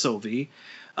introduction to Sylvie.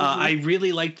 I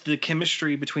really liked the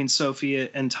chemistry between Sophie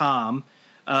and Tom.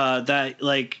 That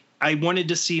like I wanted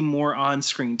to see more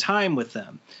on-screen time with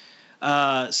them.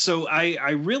 So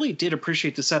I really did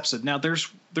appreciate this episode. Now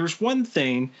there's one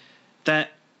thing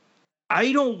that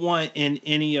I don't want in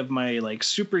any of my like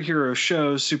superhero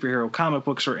shows, superhero comic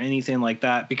books, or anything like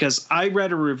that, because I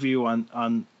read a review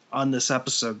on this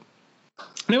episode,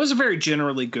 and it was a very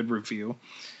generally good review,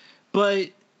 but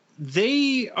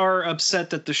they are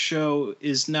upset that the show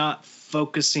is not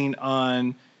focusing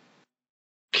on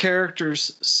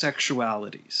characters'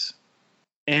 sexualities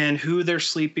and who they're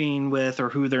sleeping with or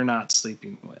who they're not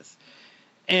sleeping with.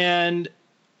 And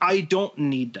I don't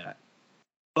need that.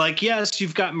 Like, yes,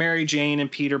 you've got Mary Jane and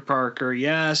Peter Parker.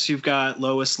 Yes, you've got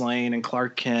Lois Lane and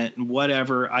Clark Kent and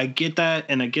whatever. I get that.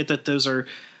 And I get that those are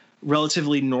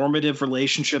relatively normative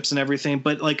relationships and everything.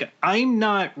 But like, I'm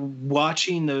not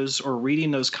watching those or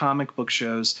reading those comic book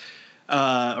shows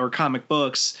or comic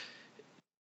books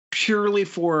purely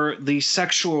for the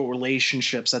sexual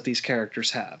relationships that these characters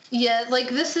have. Yeah, like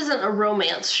this isn't a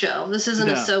romance show. This isn't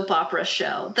a soap opera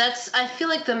show. I feel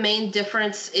like the main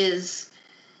difference is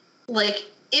like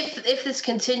if this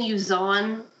continues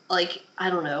on, like I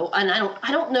don't know, and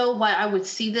I don't know why I would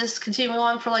see this continuing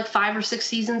on for like 5 or 6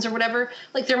 seasons or whatever.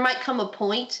 Like there might come a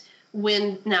point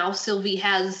when now Sylvie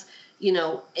has, you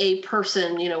know, a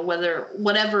person, you know,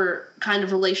 whatever kind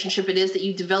of relationship it is that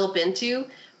you develop into.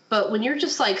 But when you're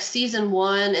just like season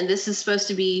 1 and this is supposed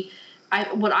to be,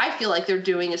 what I feel like they're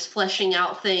doing is fleshing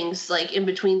out things like in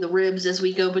between the ribs as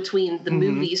we go between the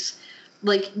movies,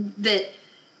 like that.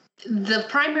 The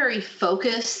primary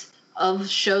focus of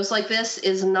shows like this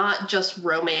is not just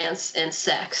romance and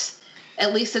sex.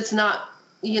 At least it's not,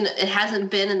 you know, it hasn't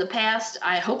been in the past.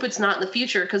 I hope it's not in the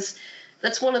future, because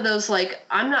that's one of those, like,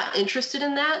 I'm not interested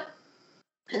in that.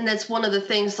 And that's one of the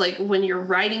things, like, when you're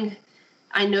writing,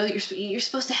 I know that you're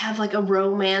supposed to have, like, a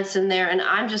romance in there. And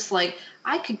I'm just like,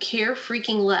 I could care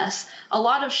freaking less. A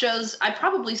lot of shows, I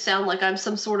probably sound like I'm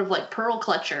some sort of like pearl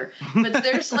clutcher, but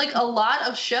there's like a lot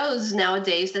of shows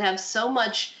nowadays that have so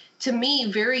much, to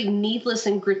me, very needless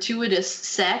and gratuitous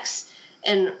sex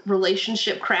and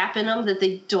relationship crap in them that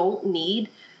they don't need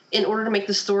in order to make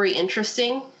the story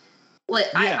interesting. Like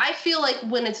I feel like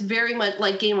when it's very much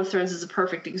like Game of Thrones is a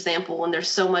perfect example, when there's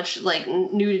so much like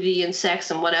nudity and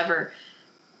sex and whatever,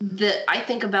 that I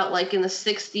think about like in the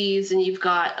 60s, and you've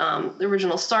got the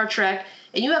original Star Trek,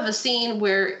 and you have a scene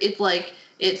where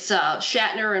it's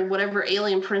Shatner and whatever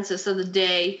alien princess of the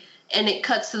day, and it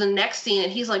cuts to the next scene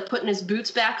and he's like putting his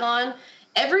boots back on.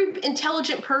 Every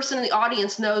intelligent person in the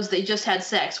audience knows they just had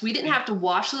sex. We didn't have to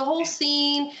watch the whole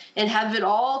scene and have it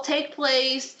all take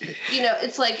place. You know,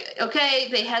 it's like, okay,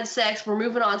 they had sex, we're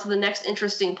moving on to the next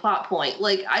interesting plot point.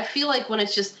 Like, I feel like when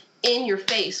it's just in your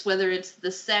face, whether it's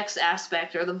the sex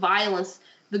aspect or the violence,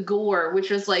 the gore, which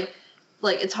is like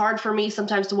it's hard for me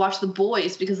sometimes to watch The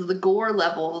Boys because of the gore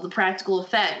level, the practical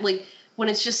effect. Like when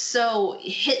it's just so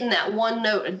hitting that one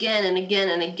note again and again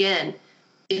and again,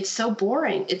 it's so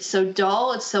boring. It's so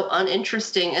dull. It's so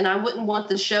uninteresting. And I wouldn't want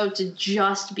the show to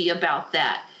just be about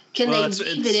that. Can they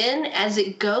leave it in as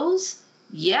it goes?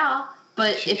 Yeah.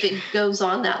 But if it goes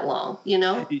on that long, you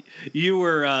know, you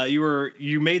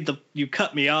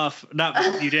cut me off.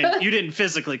 Not you didn't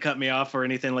physically cut me off or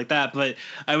anything like that. But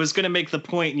I was going to make the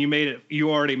point, and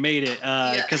you already made it,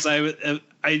 because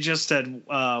I just had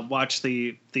watched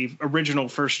the original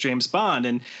first James Bond,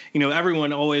 and you know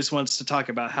everyone always wants to talk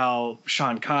about how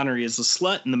Sean Connery is a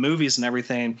slut in the movies and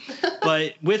everything,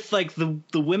 but with like the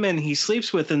women he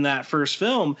sleeps with in that first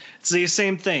film, it's the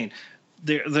same thing.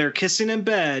 They're kissing in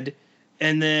bed.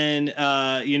 And then,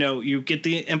 you get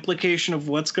the implication of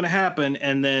what's going to happen.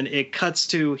 And then it cuts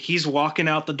to he's walking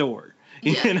out the door.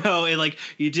 Yeah. You know, like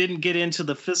you didn't get into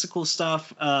the physical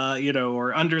stuff,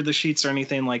 or under the sheets or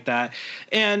anything like that.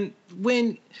 And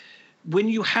when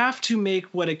you have to make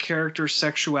what a character's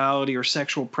sexuality or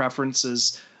sexual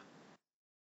preferences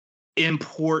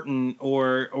important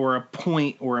or a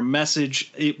point or a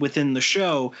message within the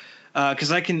show,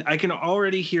 because I can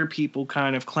already hear people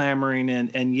kind of clamoring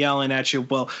and yelling at you.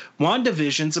 Well,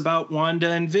 WandaVision's about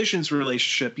Wanda and Vision's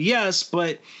relationship. Yes,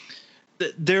 but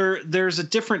there's a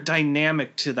different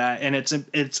dynamic to that, and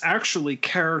it's actually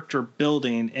character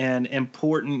building and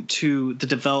important to the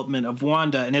development of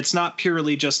Wanda, and it's not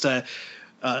purely just a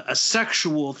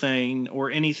sexual thing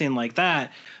or anything like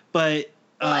that. But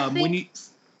when you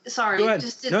sorry, go ahead.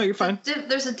 No, you're fine.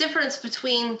 There's a difference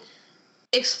between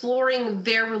exploring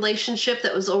their relationship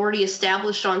that was already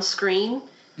established on screen.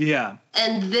 Yeah.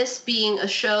 And this being a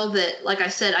show that, like I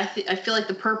said, I feel like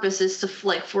the purpose is to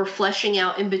for fleshing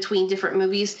out in between different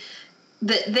movies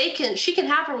that she can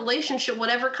have a relationship,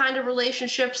 whatever kind of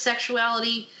relationship,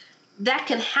 sexuality, that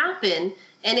can happen,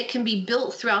 and it can be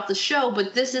built throughout the show.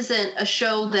 But this isn't a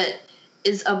show that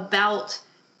is about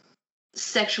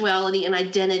sexuality and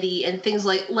identity and things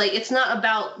like it's not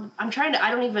about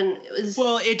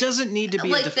it doesn't need to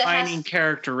be a defining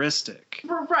characteristic,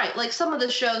 right? Like some of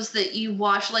the shows that you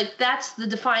watch, like that's the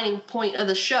defining point of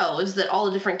the show, is that all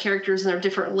the different characters and their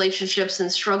different relationships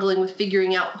and struggling with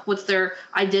figuring out what's their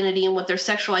identity and what their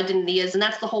sexual identity is, and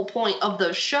that's the whole point of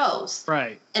those shows,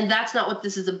 right? And that's not what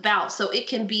this is about. So it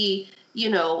can be,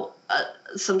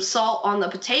 some salt on the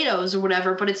potatoes or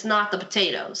whatever, but it's not the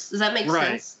potatoes. Does that make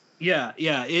sense? Yeah.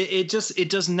 It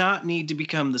does not need to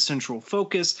become the central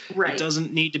focus. Right. It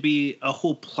doesn't need to be a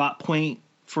whole plot point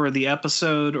for the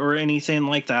episode or anything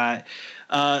like that.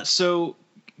 So,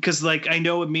 because I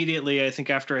know immediately, I think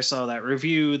after I saw that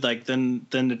review, then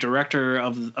the director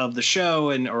of the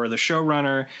show or the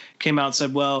showrunner came out and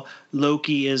said, well,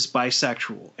 Loki is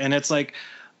bisexual, and it's like,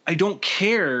 I don't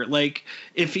care. Like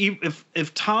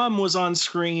if Tom was on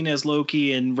screen as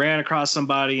Loki and ran across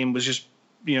somebody and was just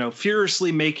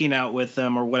furiously making out with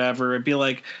them or whatever, it'd be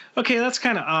like, okay, that's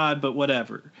kind of odd, but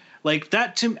whatever. Like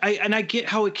that I get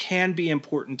how it can be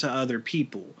important to other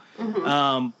people.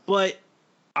 Mm-hmm. But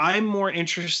I'm more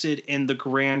interested in the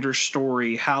grander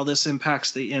story, how this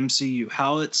impacts the MCU,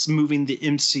 how it's moving the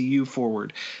MCU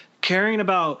forward, caring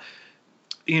about,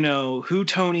 who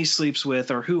Tony sleeps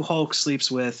with or who Hulk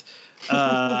sleeps with,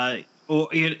 to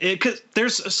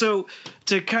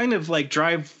kind of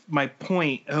drive my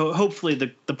point, hopefully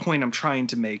the point I'm trying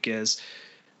to make is,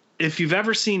 if you've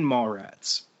ever seen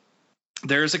Mallrats,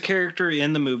 there's a character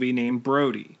in the movie named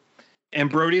Brody, and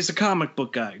Brody's a comic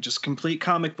book guy, just complete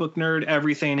comic book nerd,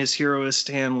 everything. His hero is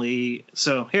Stan Lee.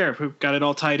 So here, we've got it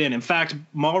all tied in. In fact,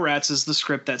 Mallrats is the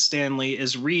script that Stan Lee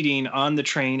is reading on the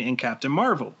train in Captain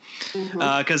Marvel,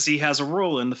 because he has a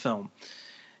role in the film.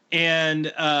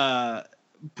 And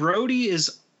Brody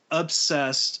is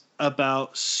obsessed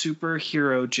about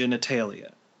superhero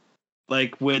genitalia.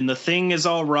 Like when the Thing is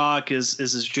all rock, is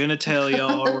his genitalia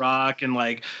all rock,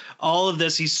 and all of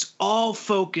this, he's all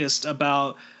focused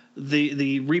about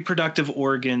the reproductive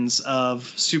organs of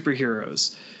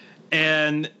superheroes.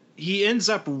 And he ends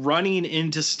up running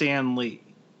into Stan Lee.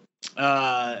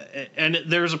 And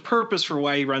there's a purpose for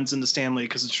why he runs into Stan Lee,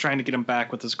 because it's trying to get him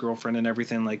back with his girlfriend and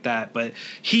everything like that. But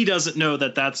he doesn't know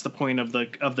that that's the point of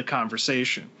the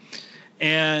conversation.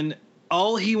 And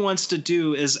all he wants to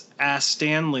do is ask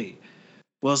Stan Lee,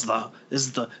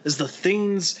 is the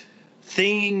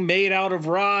thing made out of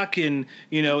rock, and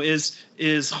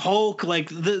is Hulk like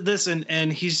this,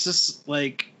 and he's just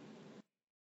like,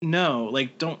 no,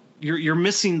 don't, you're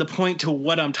missing the point to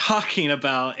what I'm talking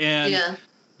about. And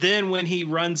then when he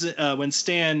runs, when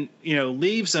Stan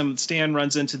leaves him, Stan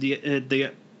runs into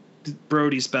the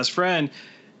Brody's best friend,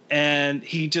 and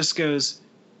he just goes,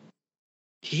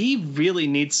 he really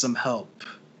needs some help.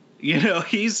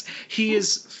 He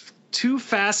is too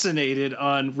fascinated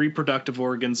on reproductive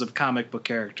organs of comic book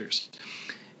characters.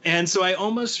 And so I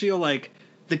almost feel like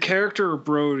the character of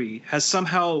Brody has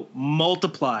somehow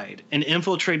multiplied and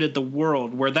infiltrated the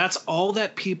world, where that's all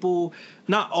that people,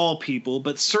 not all people,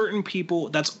 but certain people,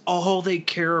 that's all they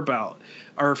care about,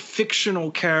 are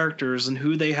fictional characters and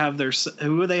who they have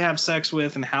sex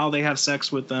with and how they have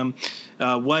sex with them,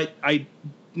 what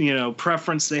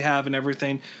preference they have and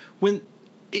everything. When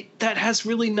that has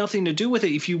really nothing to do with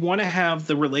it. If you want to have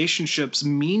the relationships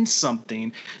mean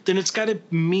something, then it's got to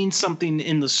mean something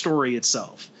in the story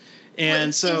itself.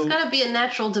 And so it's got to be a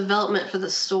natural development for the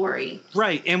story.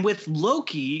 Right. And with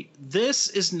Loki, this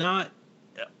is not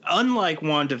unlike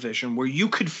WandaVision, where you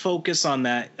could focus on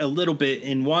that a little bit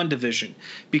in WandaVision,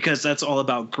 because that's all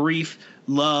about grief,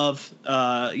 love,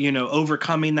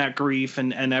 overcoming that grief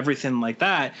and everything like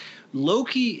that.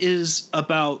 Loki is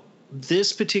about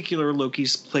this particular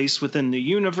Loki's place within the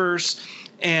universe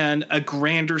and a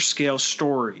grander scale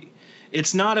story.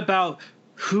 It's not about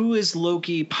who is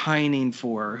Loki pining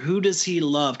for, who does he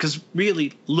love, because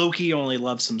really Loki only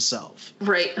loves himself.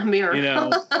 Right, a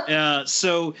mirror.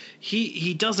 So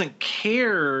he doesn't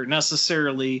care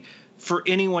necessarily for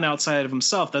anyone outside of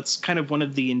himself. That's kind of one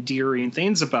of the endearing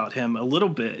things about him a little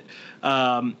bit,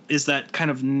 is that kind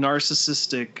of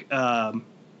narcissistic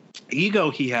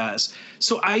ego he has.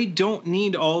 So I don't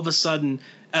need all of a sudden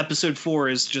episode 4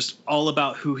 is just all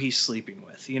about who he's sleeping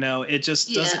with. It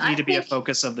just doesn't need to be a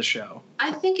focus of the show.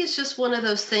 I think it's just one of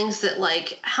those things that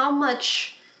how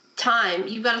much time,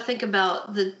 you've got to think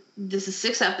about this is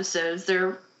 6 episodes.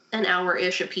 They're an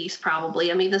hour-ish a piece,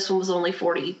 probably. I mean, this one was only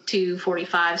 42,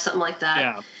 45, something like that.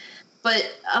 Yeah.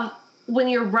 But when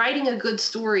you're writing a good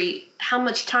story, how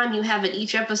much time you have in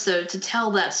each episode to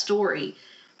tell that story,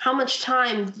 how much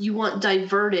time you want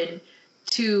diverted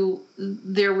to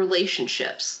their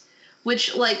relationships,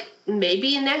 which, like,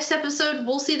 maybe in next episode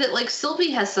we'll see that, like,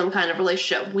 Sylvie has some kind of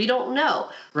relationship. We don't know.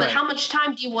 But how much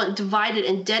time do you want divided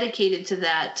and dedicated to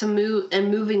that, to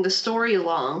moving the story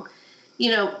along?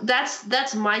 You know,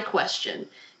 that's my question.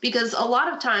 Because a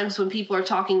lot of times when people are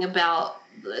talking about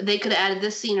they could have added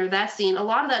this scene or that scene, a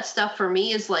lot of that stuff for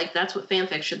me is like, that's what fan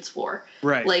fiction's for.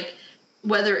 Right. Like,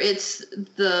 whether it's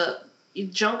the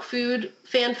junk food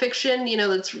fan fiction, you know,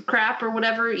 that's crap or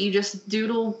whatever, you just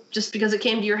doodle just because it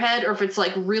came to your head, or if it's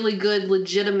like really good,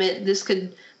 legitimate, this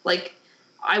could, like,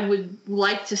 I would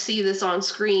like to see this on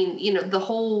screen, you know, the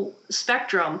whole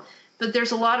spectrum. But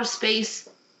there's a lot of space.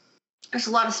 There's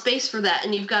a lot of space for that,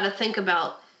 and you've got to think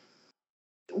about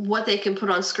what they can put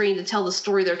on screen to tell the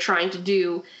story they're trying to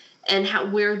do, and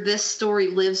where this story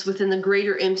lives within the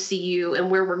greater MCU and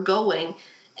where we're going,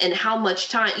 and how much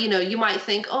time, you know, you might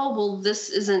think, oh, well, this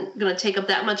isn't going to take up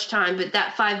that much time, but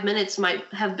that 5 minutes might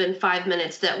have been 5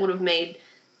 minutes that would have made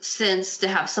sense to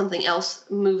have something else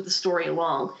move the story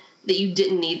along that you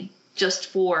didn't need just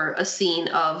for a scene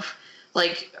of,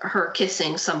 like, her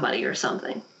kissing somebody or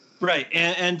something. Right,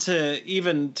 and to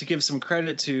give some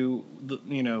credit to the,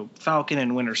 you know, Falcon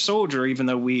and Winter Soldier, even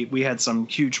though we had some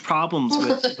huge problems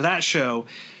with that show,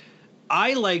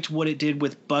 I liked what it did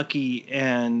with Bucky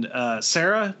and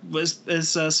Sarah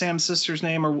is Sam's sister's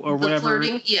name or whatever.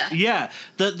 Flirting, yeah. Yeah,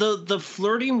 the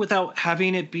flirting without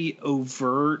having it be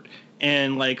overt.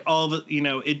 And like all of it, you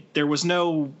know, there was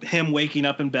no him waking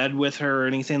up in bed with her or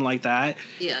anything like that.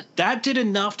 Yeah, that did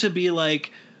enough to be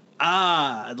like,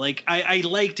 like I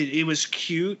liked it. It was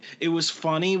cute. It was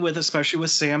funny especially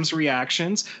with Sam's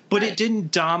reactions, but It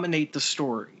didn't dominate the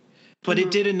story. But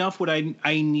it did enough what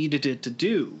I needed it to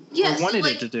do, or wanted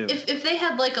it to do. If they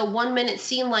had like a 1 minute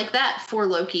scene like that for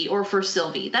Loki or for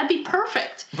Sylvie, that'd be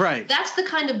perfect. Right. That's the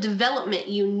kind of development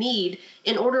you need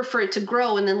in order for it to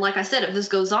grow. And then, like I said, if this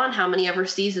goes on how many ever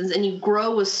seasons and you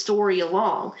grow a story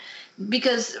along.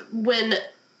 Because when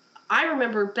I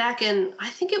remember back in,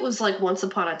 I think it was like Once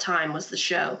Upon a Time was the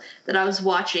show that I was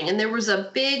watching. And there was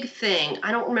a big thing,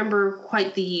 I don't remember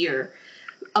quite the year,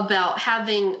 about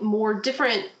having more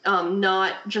different,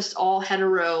 not just all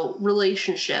hetero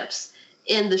relationships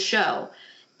in the show.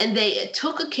 And they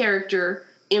took a character,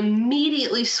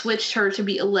 immediately switched her to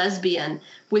be a lesbian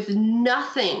with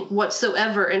nothing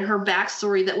whatsoever in her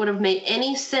backstory that would have made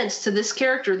any sense to this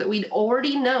character that we'd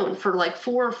already known for like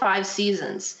 4 or 5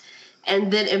 seasons.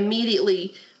 And then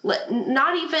immediately,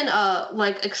 not even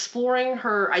like exploring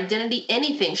her identity,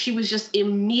 anything. She was just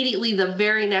immediately, the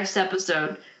very next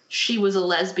episode, she was a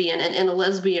lesbian and in a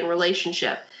lesbian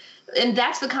relationship. And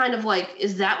that's the kind of, like,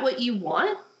 is that what you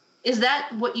want? Is that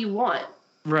what you want?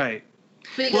 Right.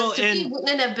 Because to me, wouldn't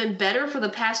it have been better for the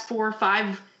past 4 or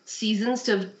 5 seasons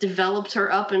to have developed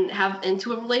her up and have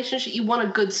into a relationship? You want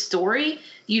a good story.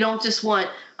 You don't just want,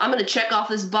 I'm going to check off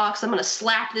this box, I'm going to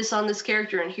slap this on this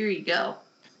character, and here you go.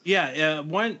 Yeah,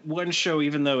 one show,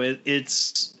 even though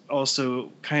it's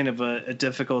also kind of a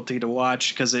difficulty to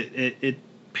watch because it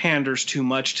panders too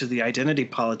much to the identity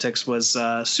politics, was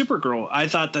Supergirl. I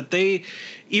thought that they,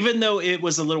 even though it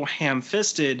was a little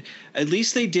ham-fisted, at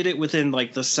least they did it within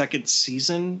like the 2nd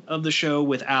season of the show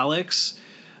with Alex,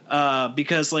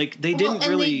 because like they didn't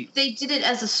really. They did it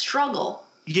as a struggle.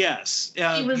 Yes,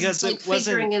 she was because like it wasn't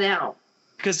figuring it out.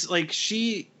 Because like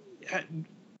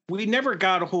we never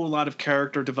got a whole lot of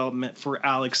character development for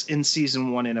Alex in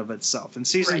season 1 in of itself. And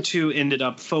season 2 ended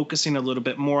up focusing a little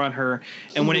bit more on her.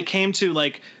 And when it came to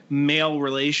like male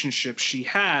relationships she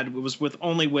had, it was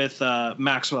only with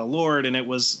Maxwell Lord, and it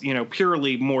was, you know,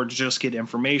 purely more to just get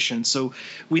information. So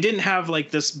we didn't have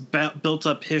like this built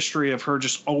up history of her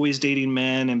just always dating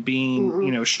men and being,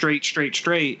 you know, straight.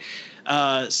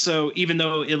 So even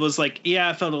though it was like, yeah,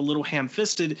 I felt a little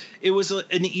ham-fisted, it was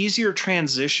an easier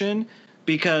transition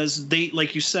because they,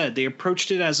 like you said, they approached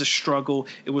it as a struggle.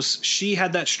 It was, she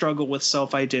had that struggle with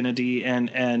self-identity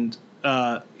and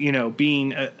you know,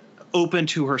 being open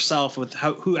to herself with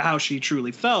how she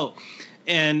truly felt,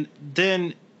 and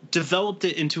then developed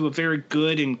it into a very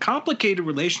good and complicated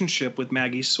relationship with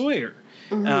Maggie Sawyer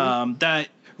that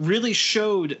really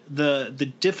showed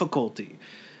the difficulty.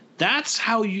 That's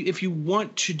how you, if you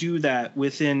want to do that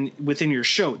within your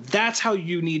show, that's how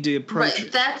you need to approach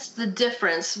it. That's the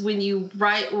difference when you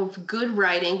write with good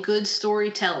writing, good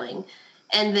storytelling,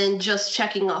 and then just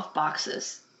checking off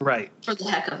boxes. Right. For the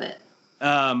heck of it.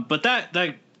 But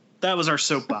that was our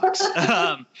soapbox.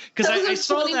 Because I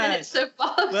saw that.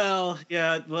 Soapbox. Well,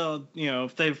 yeah. Well,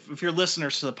 if you're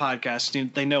listeners to the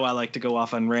podcast, they know I like to go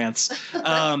off on rants.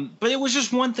 But it was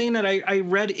just one thing that I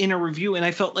read in a review, and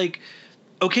I felt like,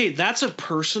 okay, that's a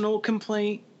personal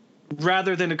complaint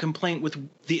rather than a complaint with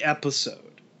the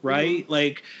episode, right? Mm-hmm.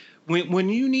 Like when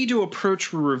you need to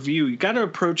approach a review, you got to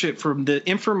approach it from the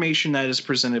information that is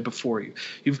presented before you.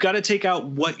 You've got to take out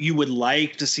what you would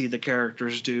like to see the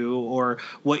characters do, or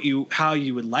how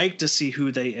you would like to see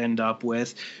who they end up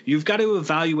with. You've got to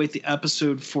evaluate the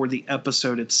episode for the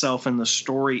episode itself and the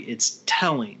story it's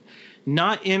telling,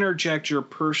 not interject your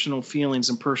personal feelings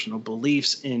and personal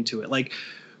beliefs into it. Like,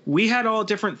 we had all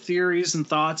different theories and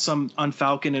thoughts on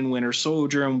Falcon and Winter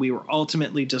Soldier, and we were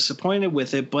ultimately disappointed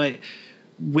with it. But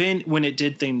when it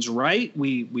did things right,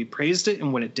 we praised it,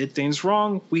 and when it did things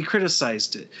wrong, we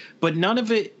criticized it. But none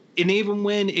of it, and even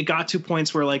when it got to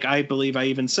points where, like, I believe I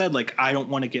even said, like, I don't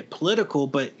want to get political,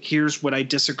 but here's what I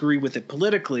disagree with it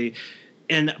politically.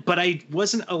 But I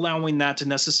wasn't allowing that to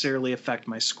necessarily affect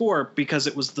my score, because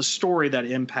it was the story that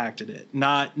impacted it,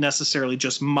 not necessarily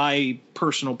just my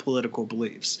personal political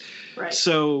beliefs. Right.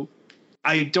 So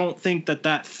I don't think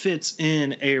that fits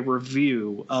in a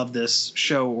review of this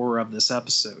show or of this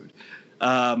episode.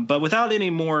 But without any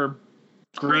more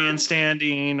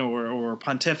grandstanding or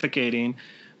pontificating,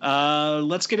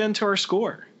 let's get into our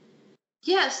score.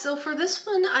 Yeah, so for this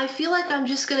one, I feel like I'm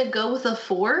just going to go with a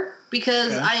 4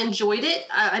 because I enjoyed it.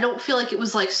 I don't feel like it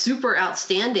was, like, super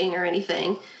outstanding or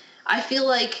anything. I feel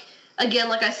like, again,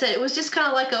 like I said, it was just kind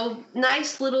of like a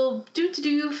nice little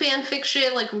do-to-do fan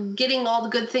fiction, like getting all the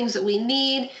good things that we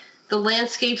need. The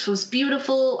landscapes was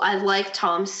beautiful. I like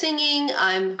Tom singing.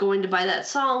 I'm going to buy that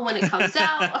song when it comes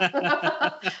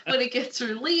out, when it gets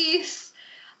released.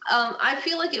 I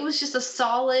feel like it was just a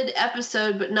solid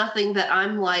episode, but nothing that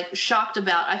I'm, like, shocked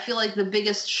about. I feel like the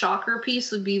biggest shocker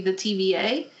piece would be the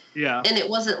TVA. Yeah. And it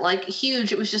wasn't, like,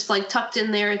 huge. It was just, like, tucked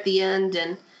in there at the end,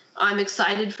 and I'm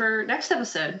excited for next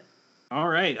episode. All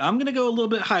right. I'm going to go a little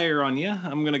bit higher on you.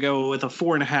 I'm going to go with a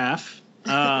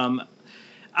 4.5.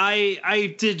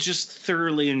 I did just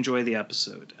thoroughly enjoy the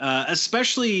episode,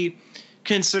 especially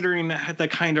considering the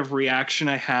kind of reaction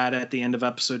I had at the end of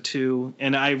episode 2.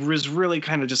 And I was really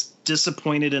kind of just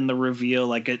disappointed in the reveal.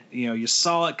 Like, you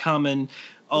saw it coming,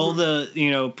 all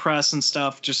the, press and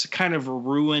stuff just kind of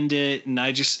ruined it. And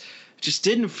I just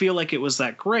didn't feel like it was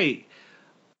that great.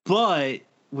 But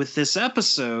with this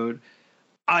episode,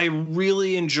 I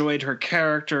really enjoyed her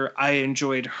character. I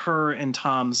enjoyed her and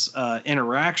Tom's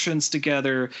interactions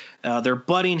together. They're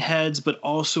butting heads, but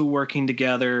also working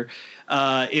together.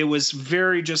 It was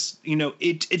very just,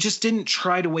 it just didn't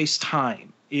try to waste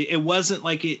time. It wasn't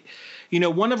like it,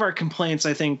 one of our complaints,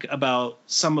 I think, about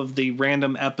some of the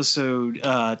random episode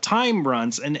time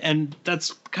runs, and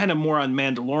that's kind of more on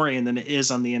Mandalorian than it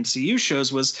is on the MCU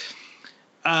shows, was,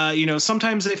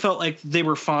 sometimes they felt like they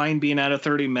were fine being out of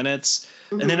 30 minutes.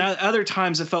 Mm-hmm. And then other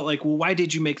times it felt like, well, why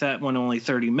did you make that one only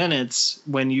 30 minutes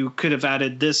when you could have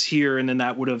added this here, and then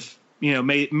that would have,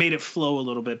 made it flow a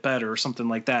little bit better or something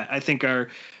like that. I think our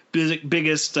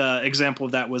biggest example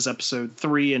of that was episode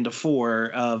 3 into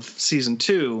 4 of season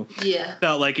 2. Yeah.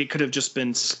 Felt like it could have just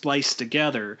been spliced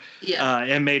together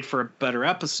and made for a better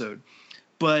episode.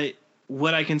 But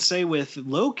what I can say with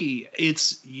Loki,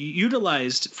 it's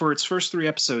utilized for its first 3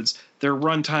 episodes, their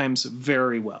run times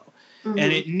very well. Mm-hmm.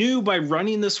 And it knew by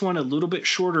running this one a little bit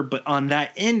shorter, but on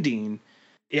that ending,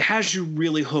 it has you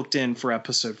really hooked in for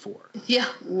episode 4. Yeah.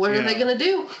 What are they going to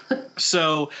do?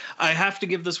 So I have to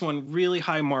give this one really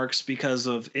high marks because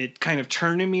of it kind of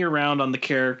turning me around on the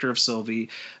character of Sylvie,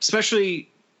 especially,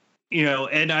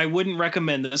 and I wouldn't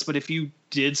recommend this, but if you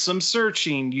did some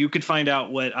searching, you could find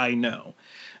out what I know.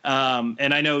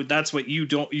 And I know that's what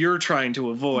you're trying to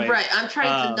avoid. Right. I'm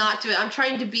trying to not do it. I'm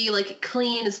trying to be like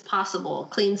clean as possible.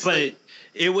 Clean slate. But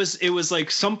it was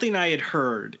like something I had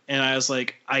heard, and I was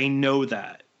like, I know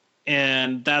that.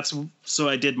 And so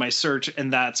I did my search,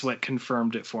 and that's what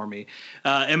confirmed it for me.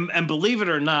 And believe it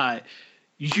or not,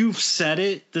 you've said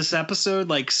it this episode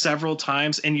like several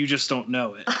times, and you just don't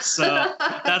know it. So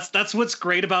that's what's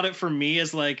great about it for me,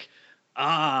 is like,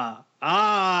 and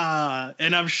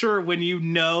I'm sure when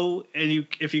and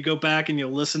if you go back and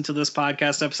you'll listen to this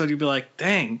podcast episode, you'll be like,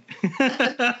 dang. Look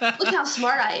how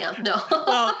smart I am. No.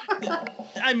 Well,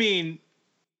 I mean,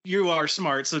 you are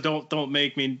smart, so don't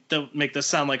make this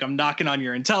sound like I'm knocking on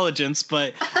your intelligence,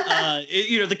 but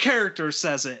the character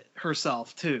says it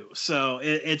herself too. So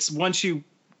it's once you,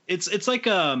 it's like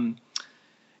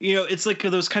it's like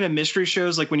those kind of mystery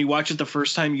shows, like when you watch it the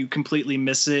first time you completely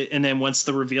miss it, and then once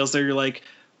the reveal's there, you're like,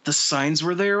 the signs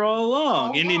were there all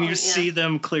along, and then you see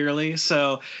them clearly.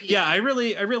 So yeah, I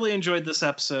really enjoyed this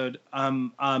episode.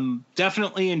 I'm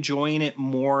definitely enjoying it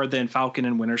more than Falcon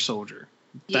and Winter Soldier.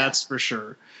 That's for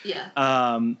sure. Yeah.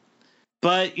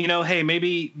 But hey,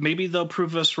 maybe they'll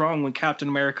prove us wrong when Captain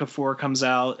America 4 comes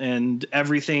out, and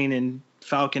everything in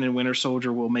Falcon and Winter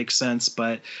Soldier will make sense.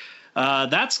 But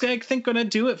that's, I think, going to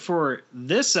do it for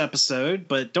this episode.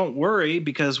 But don't worry,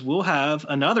 because we'll have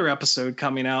another episode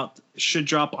coming out. Should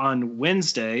drop on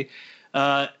Wednesday.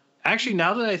 Actually,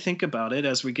 now that I think about it,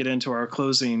 as we get into our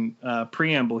closing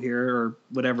preamble here, or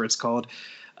whatever it's called,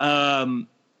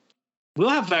 we'll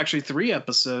have actually 3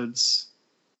 episodes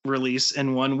release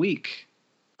in 1 week.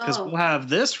 Because we'll have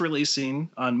this releasing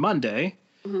on Monday.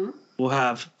 Mm-hmm. We'll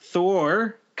have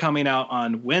Thor coming out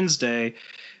on Wednesday.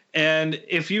 And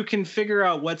if you can figure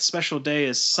out what special day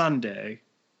is Sunday,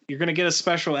 you're going to get a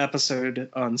special episode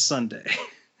on Sunday.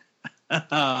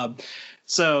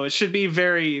 So it should be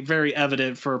very, very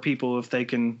evident for people if they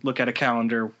can look at a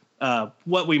calendar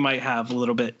what we might have a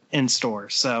little bit in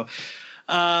store. So,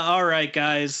 all right,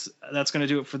 guys, that's going to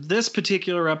do it for this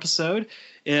particular episode.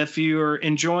 If you're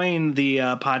enjoying the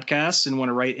podcast and want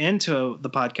to write into the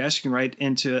podcast, you can write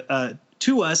into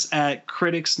to us at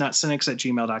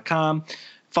criticsnotcynics@gmail.com.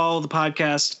 Follow the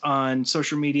podcast on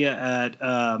social media at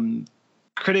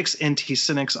Critics NT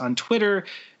Cynics on Twitter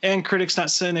and Critics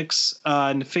Not Cynics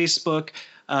on Facebook.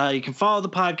 You can follow the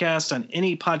podcast on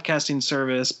any podcasting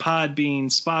service: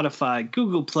 Podbean, Spotify,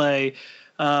 Google Play,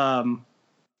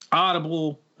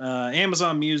 Audible,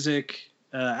 Amazon Music,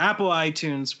 Apple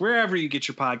iTunes, wherever you get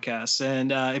your podcasts.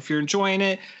 And if you're enjoying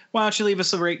it, why don't you leave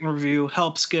us a rate and review?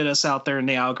 Helps get us out there in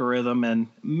the algorithm and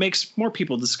makes more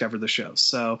people discover the show.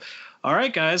 So, all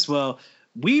right, guys. Well,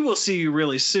 we will see you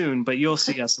really soon, but you'll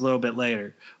see us a little bit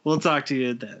later. We'll talk to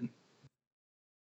you then.